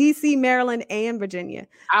okay, DC, Maryland, and Virginia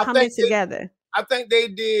coming together. I think they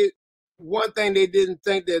did one thing they didn't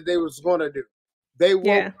think that they was going to do. They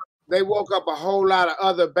woke up a whole lot of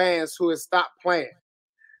other bands who had stopped playing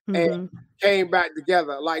and came back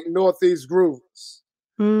together, like Northeast Groovers.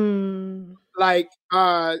 Like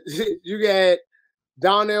you had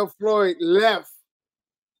Donnell Floyd left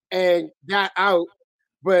and got out,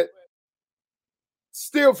 but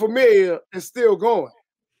still familiar and still going.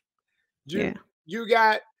 You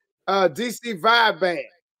got DC Vibe Band,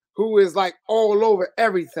 who is like all over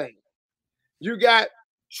everything. You got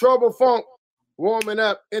Trouble Funk warming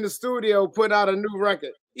up in the studio, putting out a new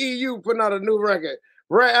record. EU putting out a new record.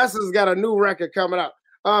 Ray Essence got a new record coming out.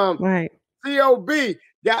 Right. C.O.B.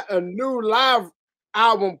 got a new live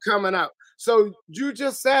album coming out. So you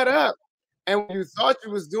just sat up, and you thought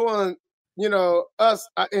you was doing, us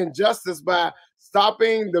injustice by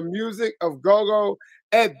stopping the music of go-go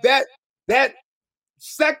at that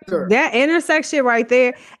sector. That intersection right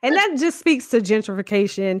there. And that just speaks to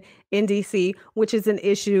gentrification in DC, which is an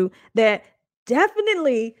issue that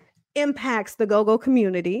definitely impacts the go-go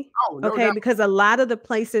community. Oh, no doubt. Because a lot of the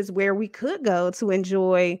places where we could go to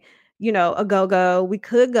enjoy, a go-go, we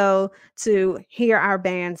could go to hear our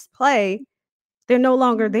bands play, they're no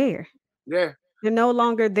longer there. Yeah. They're no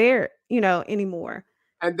longer there, anymore.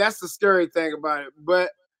 And that's the scary thing about it. But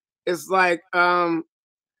it's like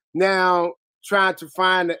now trying to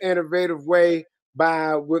find an innovative way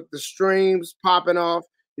with the streams popping off.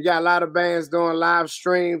 You got a lot of bands doing live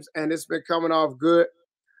streams, and it's been coming off good.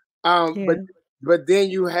 But then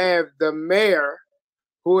you have the mayor,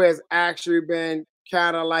 who has actually been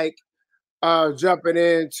kind of like jumping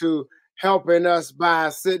into helping us by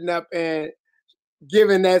sitting up and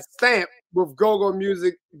giving that stamp with go-go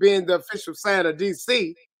music being the official sound of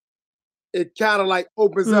DC. It kind of like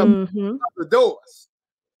opens up the doors.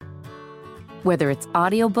 Whether it's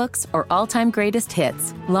audiobooks or all-time greatest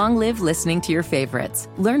hits, long live listening to your favorites.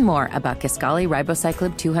 Learn more about Kisqali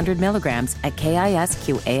Ribociclib 200 milligrams at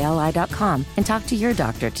KISQALI.com and talk to your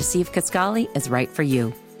doctor to see if Kisqali is right for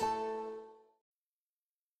you.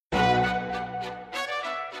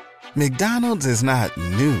 McDonald's is not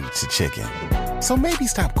new to chicken. So maybe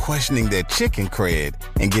stop questioning their chicken cred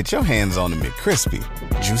and get your hands on the McCrispy.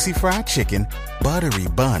 Juicy fried chicken, buttery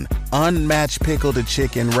bun, unmatched pickle to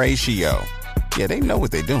chicken ratio. Yeah, they know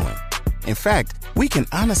what they're doing. In fact, we can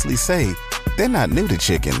honestly say they're not new to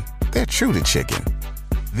chicken. They're true to chicken.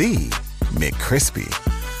 The McCrispy.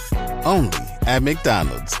 Only at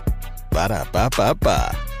McDonald's.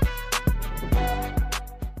 Ba-da-ba-ba-ba.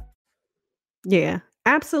 Yeah,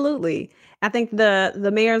 absolutely. I think the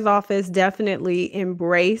mayor's office definitely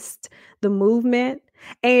embraced the movement.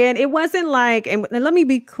 And it wasn't like, and let me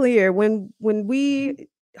be clear, when we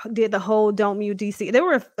did the whole Don't Mute DC, there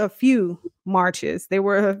were a few marches. There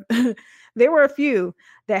were a few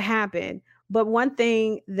that happened. But one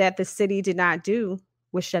thing that the city did not do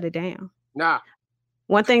was shut it down. Nah.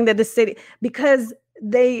 One thing that the city, because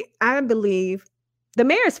I believe the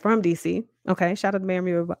mayor is from DC. Okay. Shout out to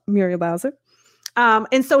Mayor Muriel Bowser.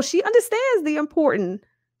 And so she understands the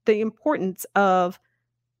importance of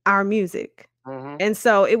our music. Mm-hmm. And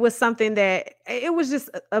so it was something that it was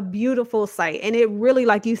just a beautiful sight. And it really,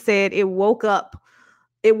 like you said, it woke up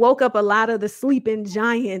a lot of the sleeping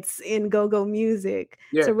giants in go-go music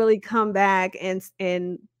to really come back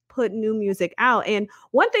and put new music out. And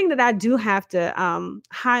one thing that I do have to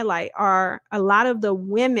highlight are a lot of the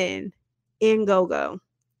women in go-go.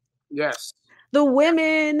 Yes. The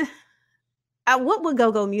women. What would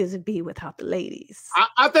go-go music be without the ladies?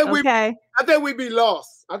 I think we'd be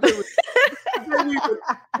lost. I think we would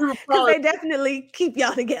probably, they definitely keep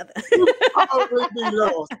y'all together. We would probably be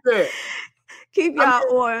lost. Yeah. Keep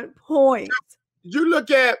y'all on point. You look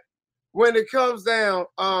at when it comes down,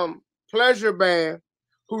 Pleasure Band,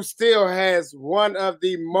 who still has one of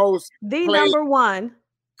the most number one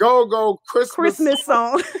go-go Christmas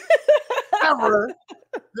song ever.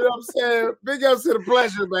 You know what I'm saying? Big ups to the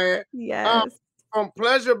Pleasure Band. Yes. From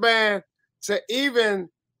Pleasure Band to even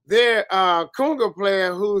their conga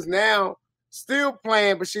player, who's now still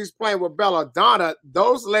playing, but she's playing with Belladonna.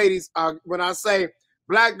 Those ladies are, when I say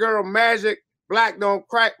Black Girl Magic, Black Don't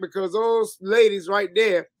Crack, because those ladies right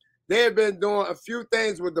there, they've been doing a few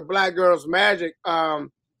things with the Black Girls Magic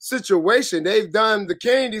situation. They've done the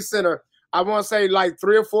Kennedy Center, I want to say like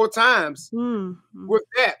 3 or 4 times with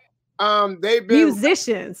that. They've been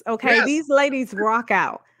musicians. Okay. Yes. These ladies rock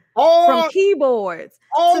out from keyboards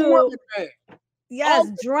to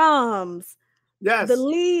drums. Yes. The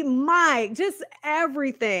lead mic, just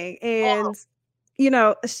everything. And,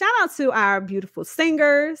 shout out to our beautiful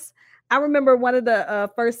singers. I remember one of the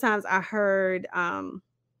first times I heard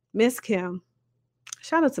Miss Kim.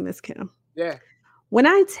 Shout out to Miss Kim. Yeah. When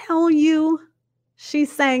I tell you she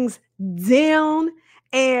sings down,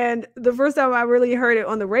 and the first time I really heard it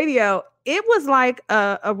on the radio, it was like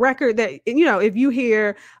a record that, if you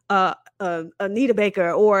hear Anita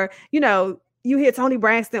Baker or, you hear Toni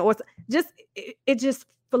Braxton or it just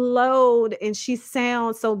flowed, and she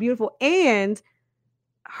sounds so beautiful. And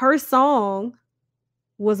her song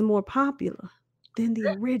was more popular than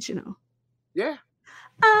the original. Yeah.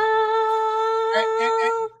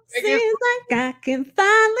 Oh, Seems like I can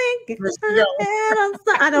finally get There my she go. head on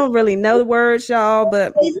I don't really know the words, y'all,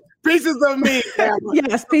 but Pieces of me.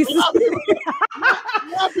 yes, pieces. A lot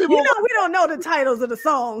of people, You know, we don't know the titles of the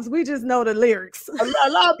songs. We just know the lyrics. a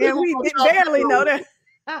lot of And people we gonna try to barely figure know out that.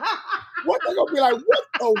 what they're gonna be like. What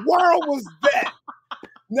the world was that?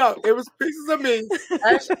 No, it was Pieces of Me.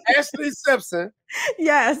 Ashley Simpson.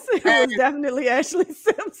 Yes, it was definitely Ashley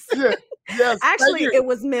Simpson. Yeah, yes. Actually, thank you. it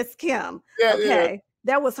was Miss Kim. Yeah, Okay. yeah.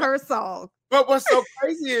 That was her song. But what's so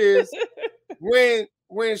crazy is when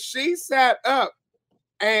she sat up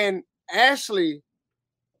and Ashley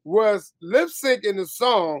was lip syncing the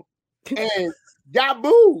song and got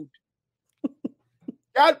booed.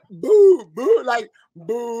 Got booed, like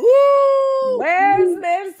boo. Where's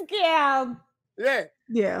Miss Kim? Yeah.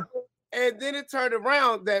 Yeah. And then it turned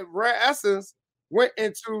around that Rare Essence went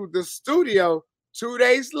into the studio 2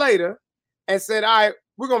 days later and said, all right,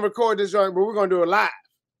 we're going to record this joint, but we're going to do it live.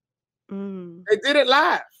 Mm. They did it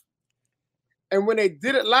live. And when they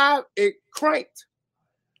did it live, it cranked.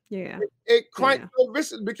 Yeah. It cranked so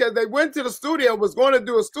vicious because they went to the studio, was going to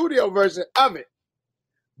do a studio version of it.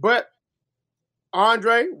 But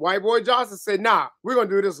Andre, White Boy Johnson said, nah, we're going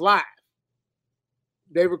to do this live.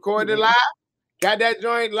 They recorded it live, got that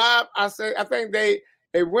joint live. I think they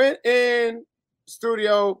went in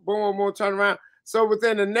studio, boom, boom, turn around. So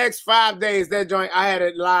within the next 5 days, that joint, I had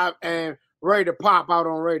it live and ready to pop out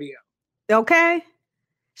on radio. Okay.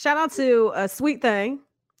 Shout out to a Sweet Thing.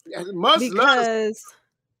 Much love.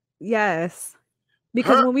 Yes.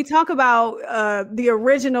 Because when we talk about the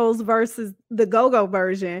originals versus the go-go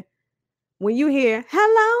version, when you hear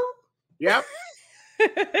hello. Yep.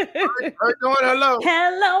 her doing hello.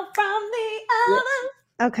 Hello from the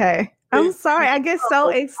other. Okay. I'm sorry. I get so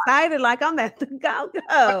excited like I'm at the go-go.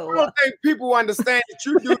 I don't think people understand that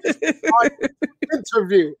you do this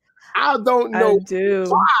interview. I don't know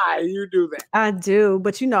why you do that. I do,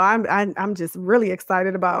 but you know, I'm just really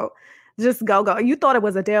excited about just go-go. You thought it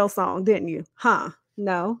was a Adele song, didn't you? Huh?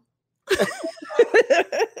 No.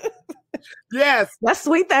 Yes. That's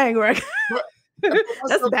Sweet Thing, right?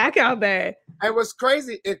 That's back out bad. And what's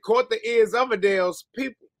crazy, it caught the ears of Adele's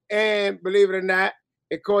people. And believe it or not,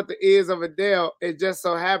 it caught the ears of Adele. It just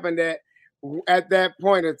so happened that at that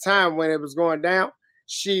point in time when it was going down,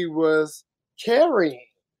 she was carrying.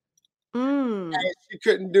 And she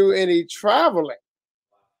couldn't do any traveling.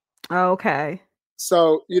 Okay.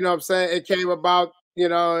 So, you know what I'm saying? It came about, you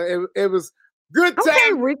know, it was good time.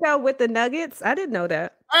 Okay, Rico with the Nuggets. I didn't know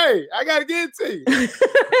that. Hey, I got to get it to you.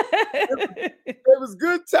 It was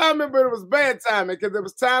good timing, but it was bad timing because it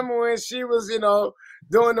was timing when she was, you know,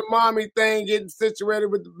 doing the mommy thing, getting situated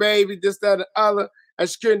with the baby, this, that, and the other. And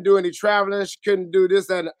she couldn't do any traveling. She couldn't do this,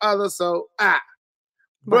 that, and the other. So,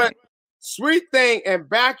 But Sweet Thing and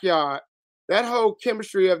Backyard, that whole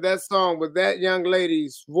chemistry of that song with that young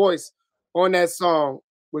lady's voice on that song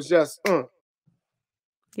was just,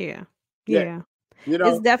 Yeah. You know,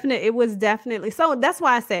 it was definitely so. That's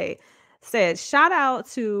why I said shout out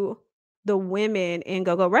to the women in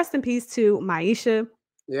go-go. Rest in peace to Maisha.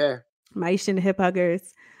 Yeah. Maisha and the Hip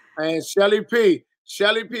Huggers. And Shelly P.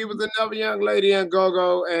 Shelly P was another young lady in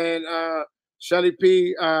go-go, and Shelly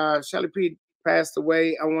P passed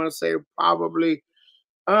away. I want to say probably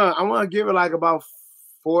I want to give it like about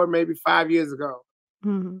 4, maybe 5 years ago.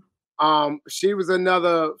 Mm-hmm. She was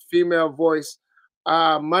another female voice.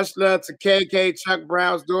 Much love to KK, Chuck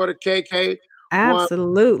Brown's daughter, KK.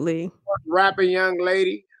 Absolutely. One rapping young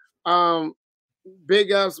lady.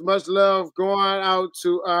 Big ups, much love going out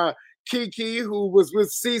to Kiki, who was with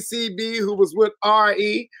CCB, who was with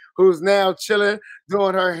RE, who's now chilling,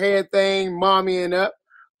 doing her hair thing, mommying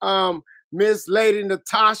up. Miss Lady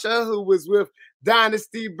Natasha, who was with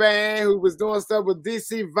Dynasty Band, who was doing stuff with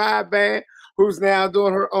DC Vibe Band, who's now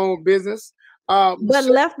doing her own business. But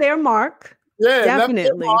left their mark. Yeah,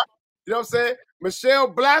 definitely. You know what I'm saying? Michelle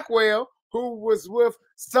Blackwell, who was with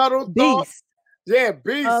Subtle Beast. Yeah,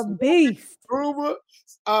 Beast. A beast. Groover,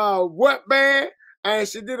 What Band, and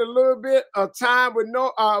she did a little bit of time with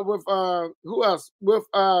who else? With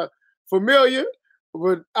Familiar,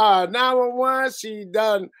 with 911. She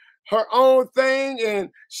done her own thing, and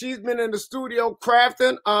she's been in the studio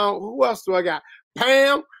crafting. Who else do I got?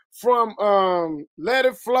 Pam from Let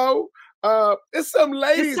It Flow. It's some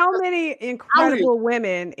ladies. There's so many incredible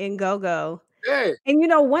women in go-go. Yeah. And you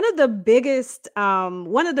know, one of the biggest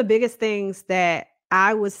things that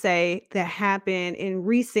I would say that happened in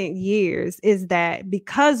recent years is that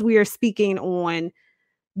because we are speaking on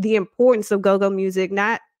the importance of go-go music,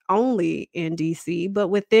 not only in DC, but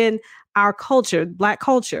within our culture, Black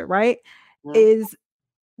culture, right? Mm-hmm. Is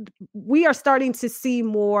we are starting to see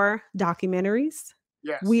more documentaries.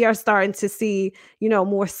 Yes. We are starting to see,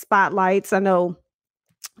 more spotlights. I know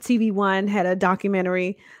TV One had a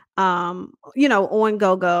documentary, on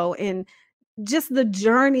go-go, and just the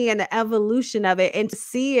journey and the evolution of it, and to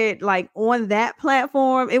see it like on that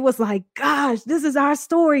platform, it was like, gosh, this is our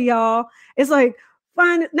story, y'all. It's like,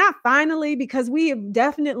 not finally, because we have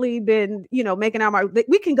definitely been, making our mark.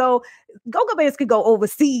 We can go bands could go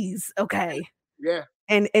overseas, okay, Yeah.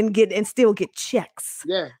 and still get checks.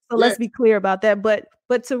 Yeah. So let's be clear about that. But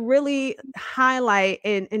to really highlight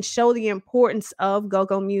and show the importance of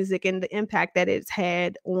go-go music and the impact that it's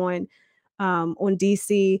had on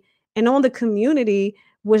DC and on the community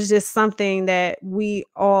was just something that we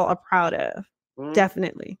all are proud of. Mm-hmm.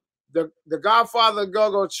 Definitely. The godfather of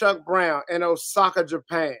go-go, Chuck Brown, in Osaka,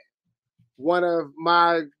 Japan. One of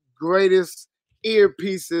my greatest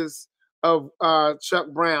earpieces of Chuck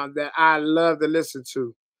Brown that I love to listen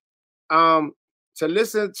to. To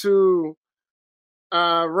listen to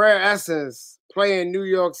Rare Essence play in New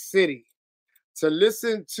York City. To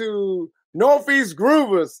listen to Northeast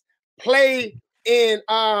Groovers play in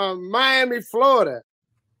Miami, Florida.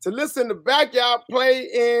 To listen to Backyard play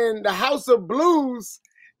in the House of Blues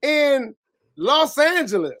in Los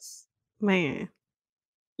Angeles. Man.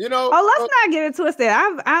 Let's not get it twisted.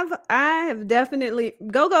 I have definitely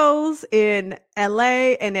go-go's in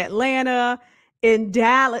LA and Atlanta, in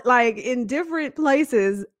Dallas, like in different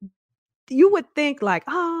places. You would think like,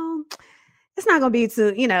 oh, it's not going to be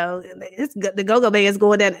the go-go band is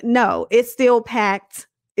going down. No, it's still packed.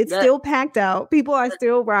 It's still packed out. People are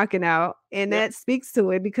still rocking out. And that speaks to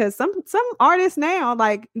it, because some artists now,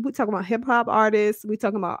 like we talking about hip hop artists, we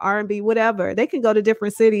talking about R&B, whatever, they can go to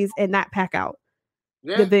different cities and not pack out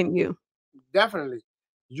the venue. Definitely.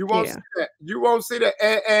 You won't see that. You won't see that.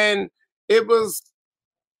 And it was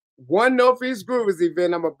one Northeast Groovers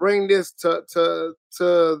event. I'm going to bring this to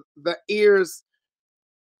the ears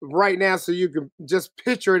right now so you can just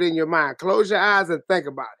picture it in your mind. Close your eyes and think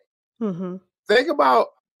about it. Mm-hmm. Think about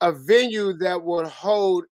a venue that would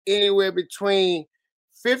hold anywhere between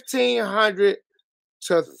 1,500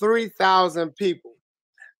 to 3,000 people.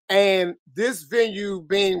 And this venue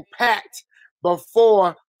being packed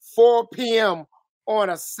before 4 p.m. on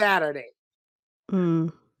a Saturday.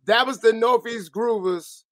 Mm. That was the Northeast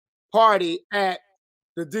Groovers party at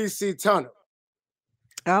the DC Tunnel.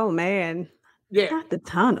 Oh, man. Yeah. Not the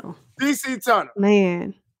Tunnel. DC Tunnel.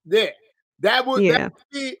 Man. Yeah. That would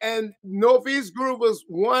be, and Northeast Groovers,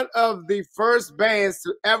 one of the first bands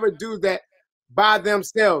to ever do that by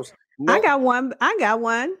themselves. I got one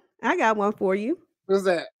for you. What's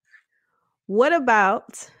that? What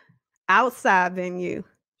about outside venue?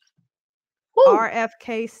 Woo.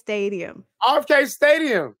 RFK Stadium. RFK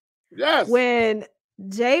Stadium. Yes. When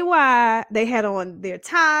JY, they had on their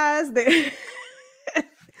ties.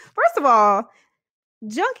 First of all,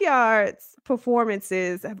 Junkyard's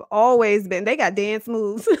performances have always been, they got dance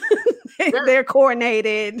moves. They're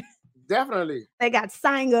coordinated. Definitely. They got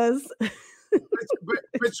singers.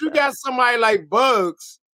 but you got somebody like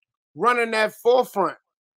Bugs running that forefront.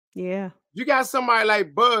 Yeah. You got somebody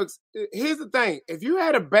like Bugs. Here's the thing. If you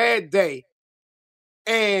had a bad day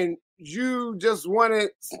and you just wanted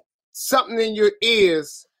something in your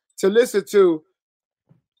ears to listen to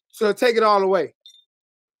take it all away,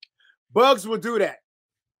 Bugs will do that.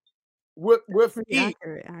 With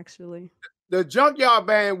accurate, actually. The Junkyard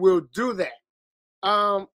Band will do that.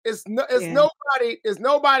 It's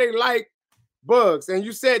nobody like Bugs. And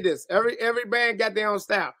you said this. Every band got their own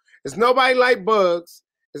style. It's nobody like Bugs.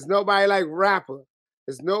 It's nobody like Rapper.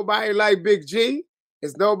 It's nobody like Big G.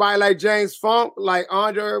 It's nobody like James Funk, like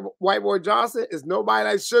Andre White Boy Johnson. It's nobody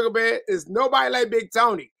like Sugar Bear. It's nobody like Big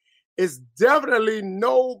Tony. It's definitely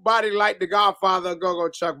nobody like the godfather of go-go,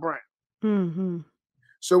 Chuck Brown. Mm-hmm.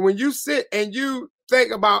 So when you sit and you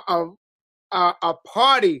think about a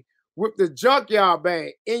party with the Junkyard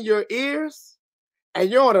Band in your ears, and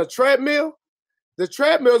you're on a treadmill, the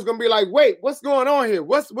treadmill is gonna be like, wait, what's going on here?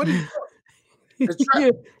 What are you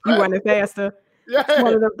doing? You running faster. Yeah.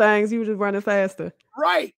 One of them things, you just running faster.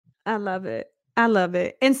 Right. I love it.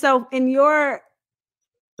 And so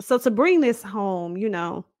to bring this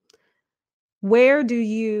home, where do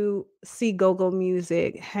you see go-go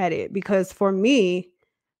music headed? Because for me,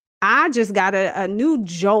 I just got a new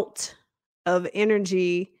jolt of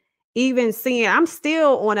energy. Even seeing, I'm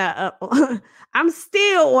still on a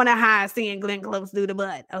high seeing Glenn Close do the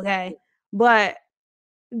butt. Okay. But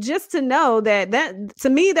just to know that to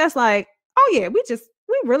me, that's like, oh yeah, we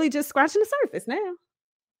really just scratching the surface now.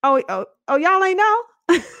 Oh, y'all ain't know.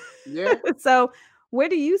 Yeah. So where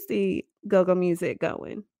do you see go-go music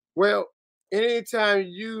going? Well, anytime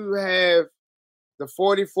you have the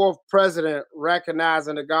 44th president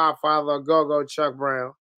recognizing the godfather of go-go, Chuck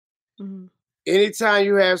Brown. Mhm. Anytime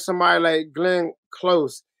you have somebody like Glenn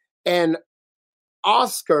Close, an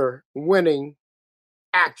Oscar-winning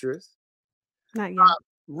actress, Not yet.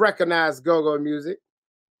 recognize go-go music,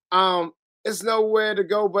 it's nowhere to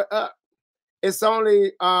go but up. It's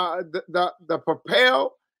only the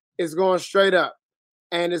propel is going straight up.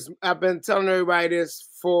 And I've been telling everybody this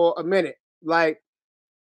for a minute. Like,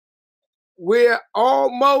 we're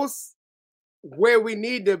almost where we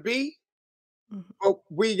need to be, but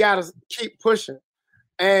we gotta keep pushing.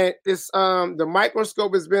 And it's the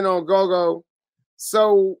microscope has been on go-go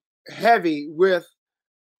so heavy with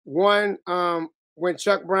one when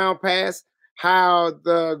Chuck Brown passed, how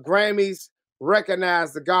the Grammys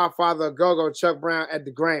recognized the godfather of go-go, Chuck Brown, at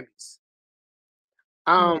the Grammys.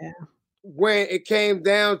 Yeah. When it came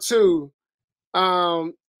down to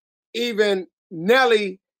even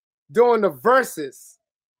Nelly doing the verses,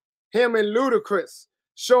 him and Ludacris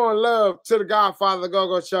showing love to the godfather of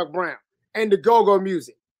go-go, Chuck Brown, and the go-go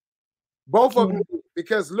music. Both of them,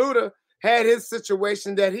 because Luda had his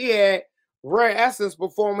situation that he had Rare Essence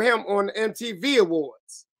perform him on the MTV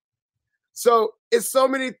Awards. So it's so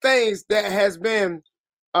many things that has been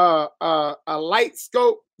a light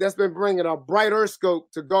scope that's been bringing a brighter scope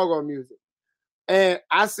to go-go music. And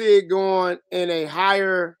I see it going in a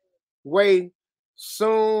higher way.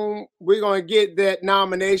 Soon we're going to get that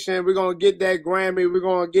nomination. We're going to get that Grammy. We're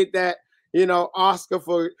going to get that, Oscar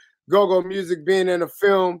for go-go music being in a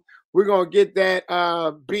film. We're going to get that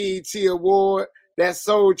BET award, that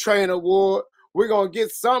Soul Train award. We're going to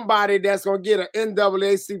get somebody that's going to get an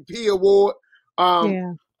NAACP award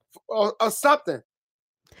or something.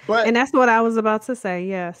 And that's what I was about to say.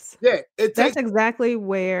 Yes. Yeah. That's exactly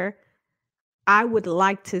where I would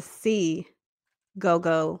like to see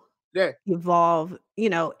go-go evolve,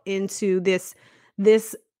 into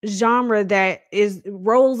this genre that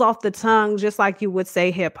rolls off the tongue, just like you would say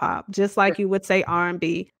hip hop, just like you would say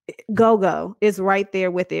R&B. Go-go is right there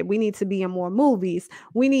with it. We need to be in more movies.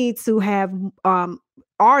 We need to have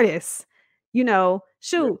artists,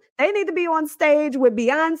 they need to be on stage with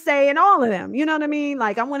Beyonce and all of them. You know what I mean?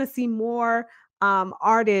 Like, I want to see more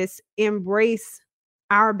artists embrace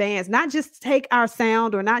our bands, not just take our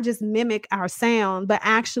sound or not just mimic our sound, but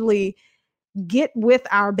actually get with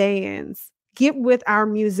our bands, get with our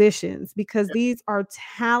musicians, because these are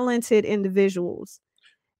talented individuals.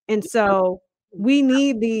 And so we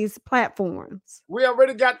need these platforms. We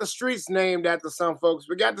already got the streets named after some folks.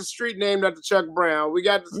 We got the street named after Chuck Brown. We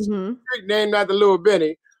got the street named after Lil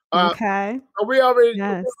Benny. Okay. So we already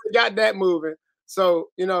got that moving. So,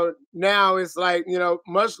 now it's like,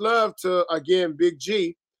 much love to, again, Big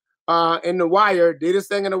G in The Wire. Did his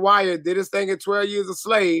thing in The Wire. Did his thing in 12 Years a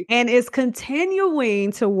Slave. And is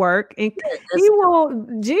continuing to work. And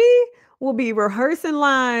G will be rehearsing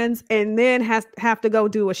lines and then have to go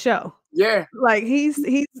do a show. Yeah. Like he's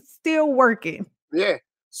still working. Yeah.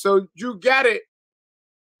 So you got it.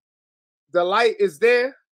 The light is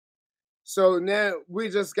there. So now we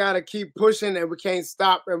just got to keep pushing, and we can't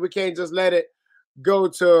stop, and we can't just let it go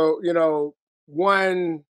to,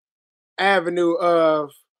 one avenue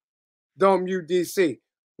of don't mute DC.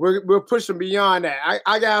 We're pushing beyond that.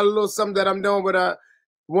 I got a little something that I'm doing with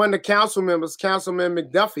one of the council members, Councilman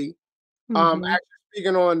McDuffie, actually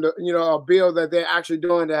speaking on a bill that they're actually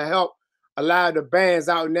doing to help a lot of the bands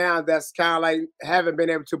out now that's kind of like haven't been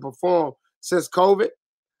able to perform since COVID.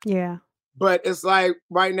 Yeah. But it's like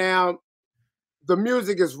right now, the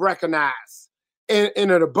music is recognized in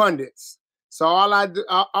an abundance. So all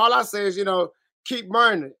I say is, keep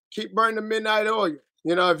burning the midnight oil.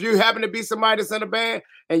 If you happen to be somebody that's in a band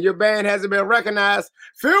and your band hasn't been recognized,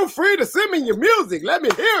 feel free to send me your music. Let me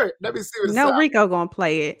hear it. Let me see what it's Rico gonna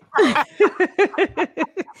play it.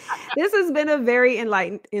 This has been a very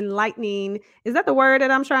enlightening. Is that the word that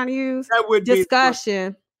I'm trying to use? That would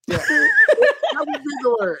discussion. Be that would be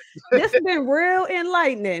the word. This has been real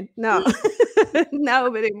enlightening. No, no,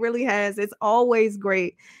 but it really has. It's always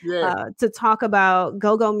great to talk about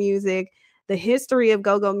go-go music, the history of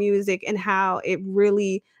go-go music, and how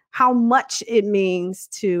much it means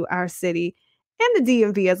to our city and the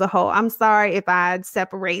DMV as a whole. I'm sorry if I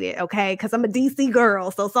separate it, okay? Because I'm a DC girl,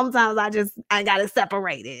 so sometimes I gotta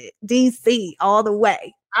separate it. DC all the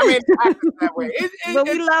way. I mean, it happens that way. But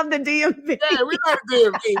we love the DMV. Yeah, we love the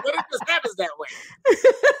DMV, but it just happens that way.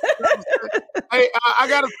 Hey, I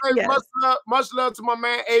gotta say much love to my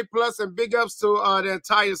man A+, and big ups to the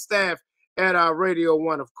entire staff at Radio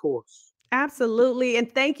One, of course. Absolutely. And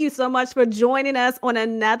thank you so much for joining us on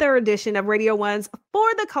another edition of Radio One's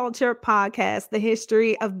For the Culture podcast, the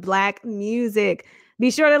history of Black music. Be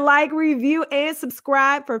sure to like, review, and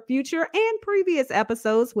subscribe for future and previous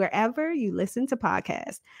episodes wherever you listen to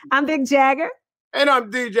podcasts. I'm Vic Jagger. And I'm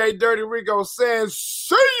DJ Dirty Rico saying,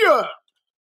 see ya!